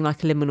commute being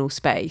like a liminal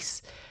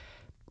space,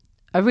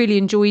 I really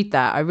enjoyed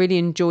that. I really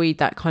enjoyed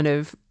that kind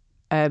of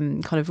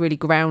really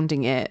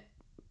grounding it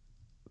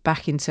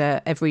back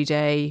into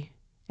everyday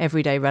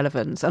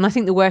relevance. And I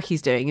think the work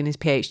he's doing in his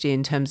PhD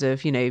in terms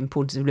of,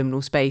 importance of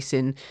liminal space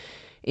in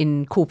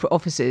corporate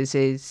offices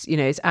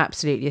is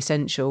absolutely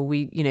essential.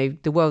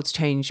 The world's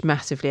changed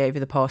massively over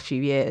the past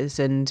few years,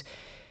 and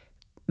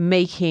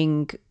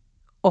making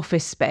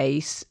office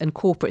space and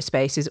corporate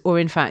spaces, or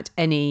in fact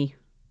any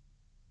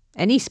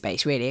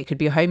space really, it could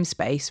be a home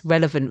space,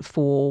 relevant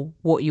for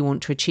what you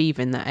want to achieve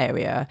in that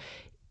area,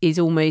 is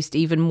almost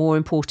even more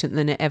important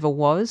than it ever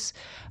was.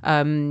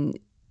 Not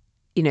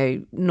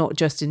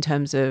just in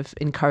terms of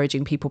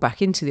encouraging people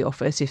back into the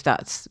office if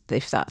that's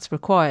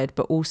required,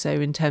 but also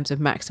in terms of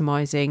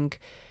maximizing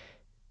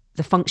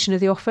the function of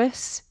the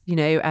office,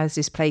 as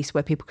this place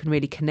where people can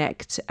really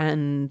connect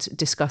and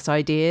discuss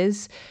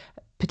ideas,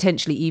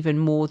 potentially even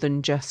more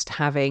than just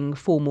having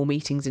formal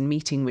meetings in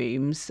meeting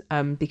rooms,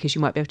 because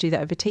you might be able to do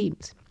that over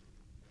Teams.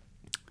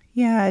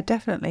 Yeah,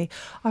 definitely.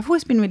 I've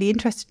always been really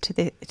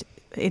interested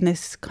in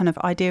this kind of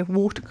idea of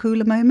water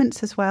cooler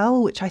moments as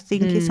well, which I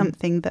think is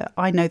something that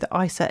I know that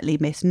I certainly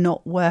miss,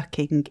 not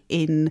working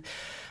in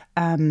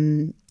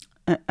an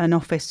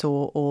office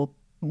or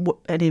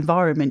an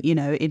environment, in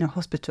a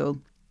hospital.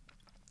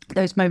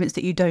 Those moments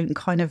that you don't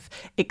kind of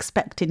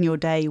expect in your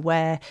day,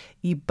 where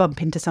you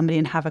bump into somebody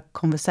and have a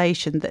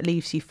conversation that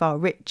leaves you far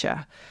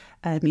richer.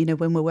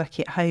 When we're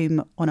working at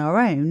home on our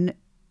own,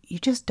 you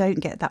just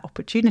don't get that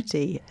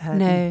opportunity.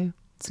 No.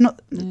 It's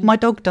not. My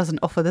dog doesn't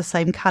offer the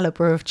same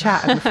calibre of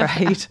chat, I'm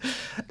afraid.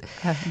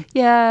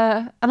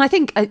 Yeah, and I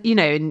think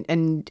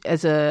and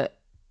as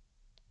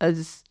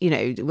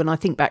when I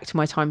think back to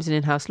my time as an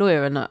in-house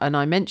lawyer, and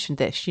I mentioned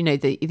this,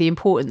 the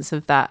importance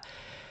of that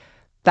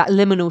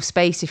liminal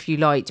space, if you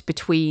like,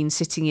 between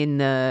sitting in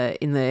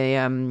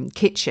the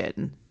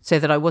kitchen, so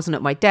that I wasn't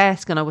at my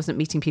desk and I wasn't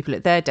meeting people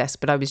at their desk,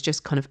 but I was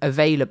just kind of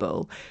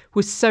available,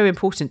 was so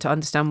important to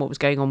understand what was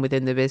going on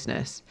within the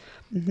business.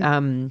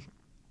 Mm-hmm.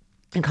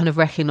 And kind of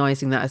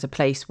recognising that as a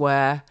place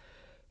where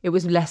it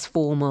was less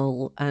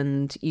formal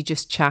and you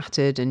just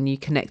chatted and you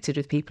connected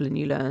with people and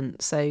you learned.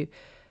 So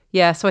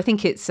yeah, so I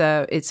think it's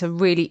a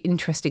really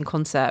interesting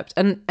concept.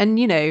 And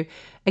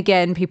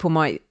again, people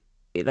might,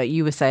 like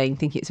you were saying,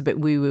 think it's a bit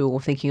woo-woo,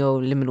 or thinking,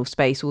 liminal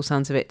space all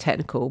sounds a bit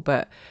technical,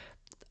 but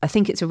I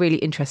think it's a really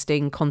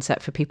interesting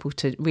concept for people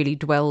to really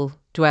dwell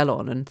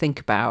on and think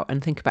about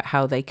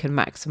how they can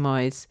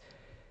maximise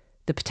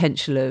the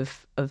potential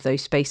of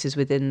those spaces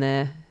within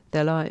their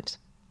lives.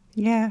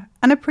 Yeah,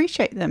 and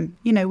appreciate them.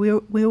 You know,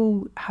 we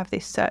all have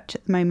this search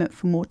at the moment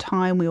for more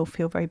time. We all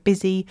feel very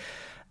busy,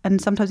 and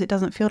sometimes it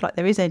doesn't feel like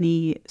there is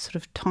any sort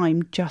of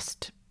time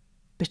just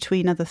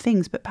between other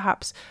things. But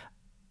perhaps,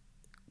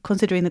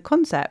 considering the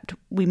concept,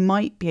 we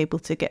might be able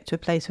to get to a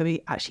place where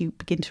we actually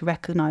begin to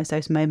recognise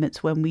those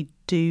moments when we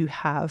do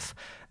have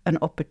an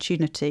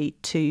opportunity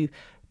to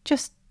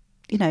just,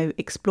 you know,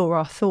 explore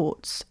our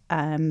thoughts,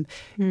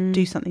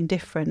 do something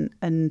different,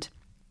 and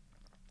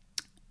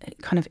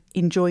kind of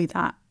enjoy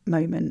that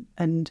moment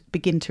and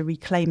begin to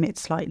reclaim it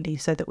slightly,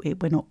 so that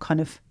we're not kind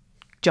of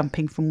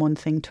jumping from one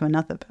thing to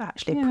another, but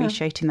actually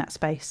appreciating that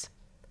space.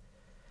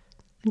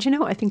 And you know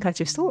what? I think I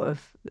just thought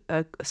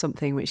of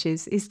something, which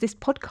is this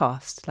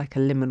podcast like a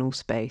liminal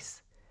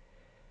space?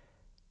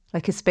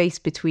 Like a space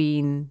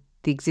between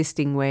the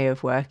existing way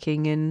of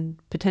working and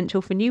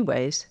potential for new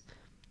ways?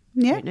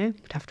 Yeah. I don't know.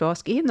 I'd have to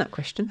ask Ian that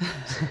question.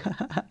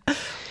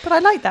 But I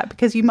like that,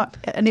 because you might,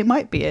 and it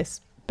might be a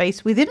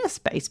space within a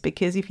space,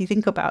 because if you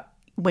think about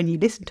when you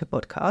listen to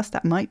podcasts,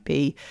 that might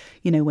be,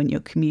 you know, when you're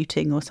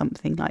commuting or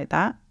something like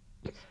that.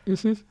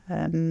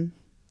 Mm-hmm.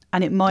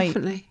 And it might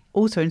Definitely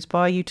also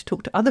inspire you to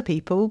talk to other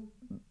people,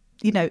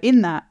 you know,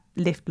 in that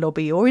lift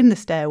lobby or in the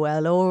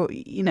stairwell, or,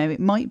 you know, it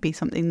might be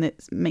something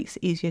that makes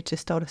it easier to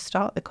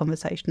start the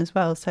conversation as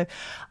well. So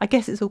I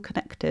guess it's all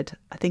connected.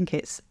 I think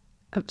it's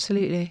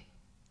absolutely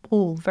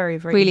all very,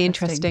 very really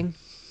interesting.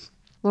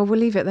 Well,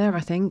 we'll leave it there, I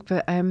think.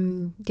 But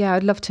yeah,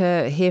 I'd love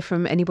to hear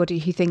from anybody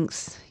who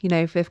thinks, you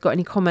know, if they've got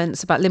any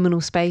comments about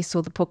liminal space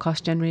or the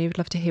podcast generally. We'd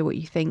love to hear what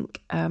you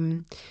think.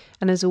 And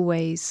as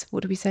always,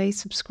 what do we say?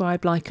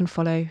 Subscribe, like and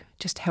follow.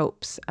 Just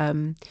helps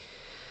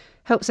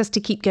us to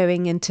keep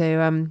going and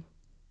to,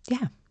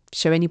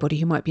 show anybody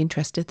who might be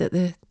interested that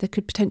there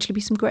could potentially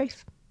be some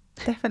growth.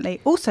 Definitely.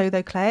 Also,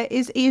 though, Claire,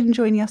 is Ian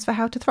joining us for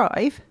How to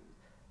Thrive?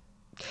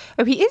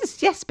 Oh, he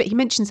is, yes, but he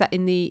mentions that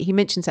in the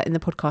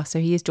podcast. So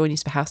he is joining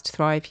us for House to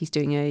Thrive. He's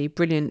doing a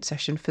brilliant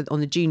session on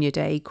the junior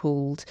day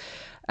called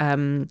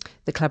the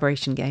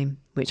collaboration game,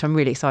 which I'm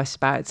really excited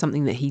about. It's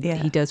something that he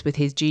does with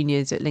his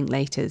juniors at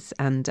Linklaters,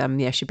 and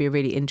should be a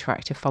really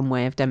interactive, fun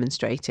way of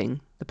demonstrating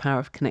the power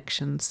of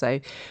connection. So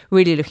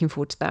really looking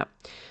forward to that.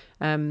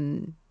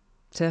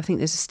 So I think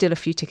there's still a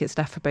few tickets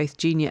left for both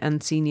junior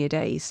and senior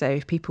days. So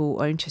if people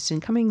are interested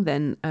in coming,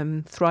 then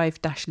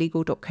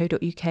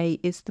thrive-legal.co.uk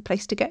is the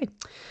place to go.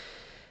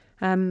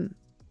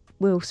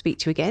 We'll speak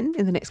to you again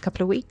in the next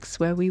couple of weeks,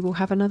 where we will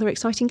have another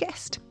exciting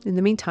guest. In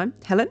the meantime,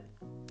 Helen,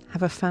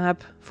 have a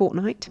fab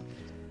fortnight.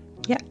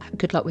 Yeah.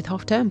 Good luck with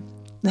half term.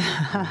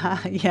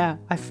 Yeah,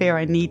 I fear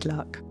I need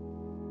luck.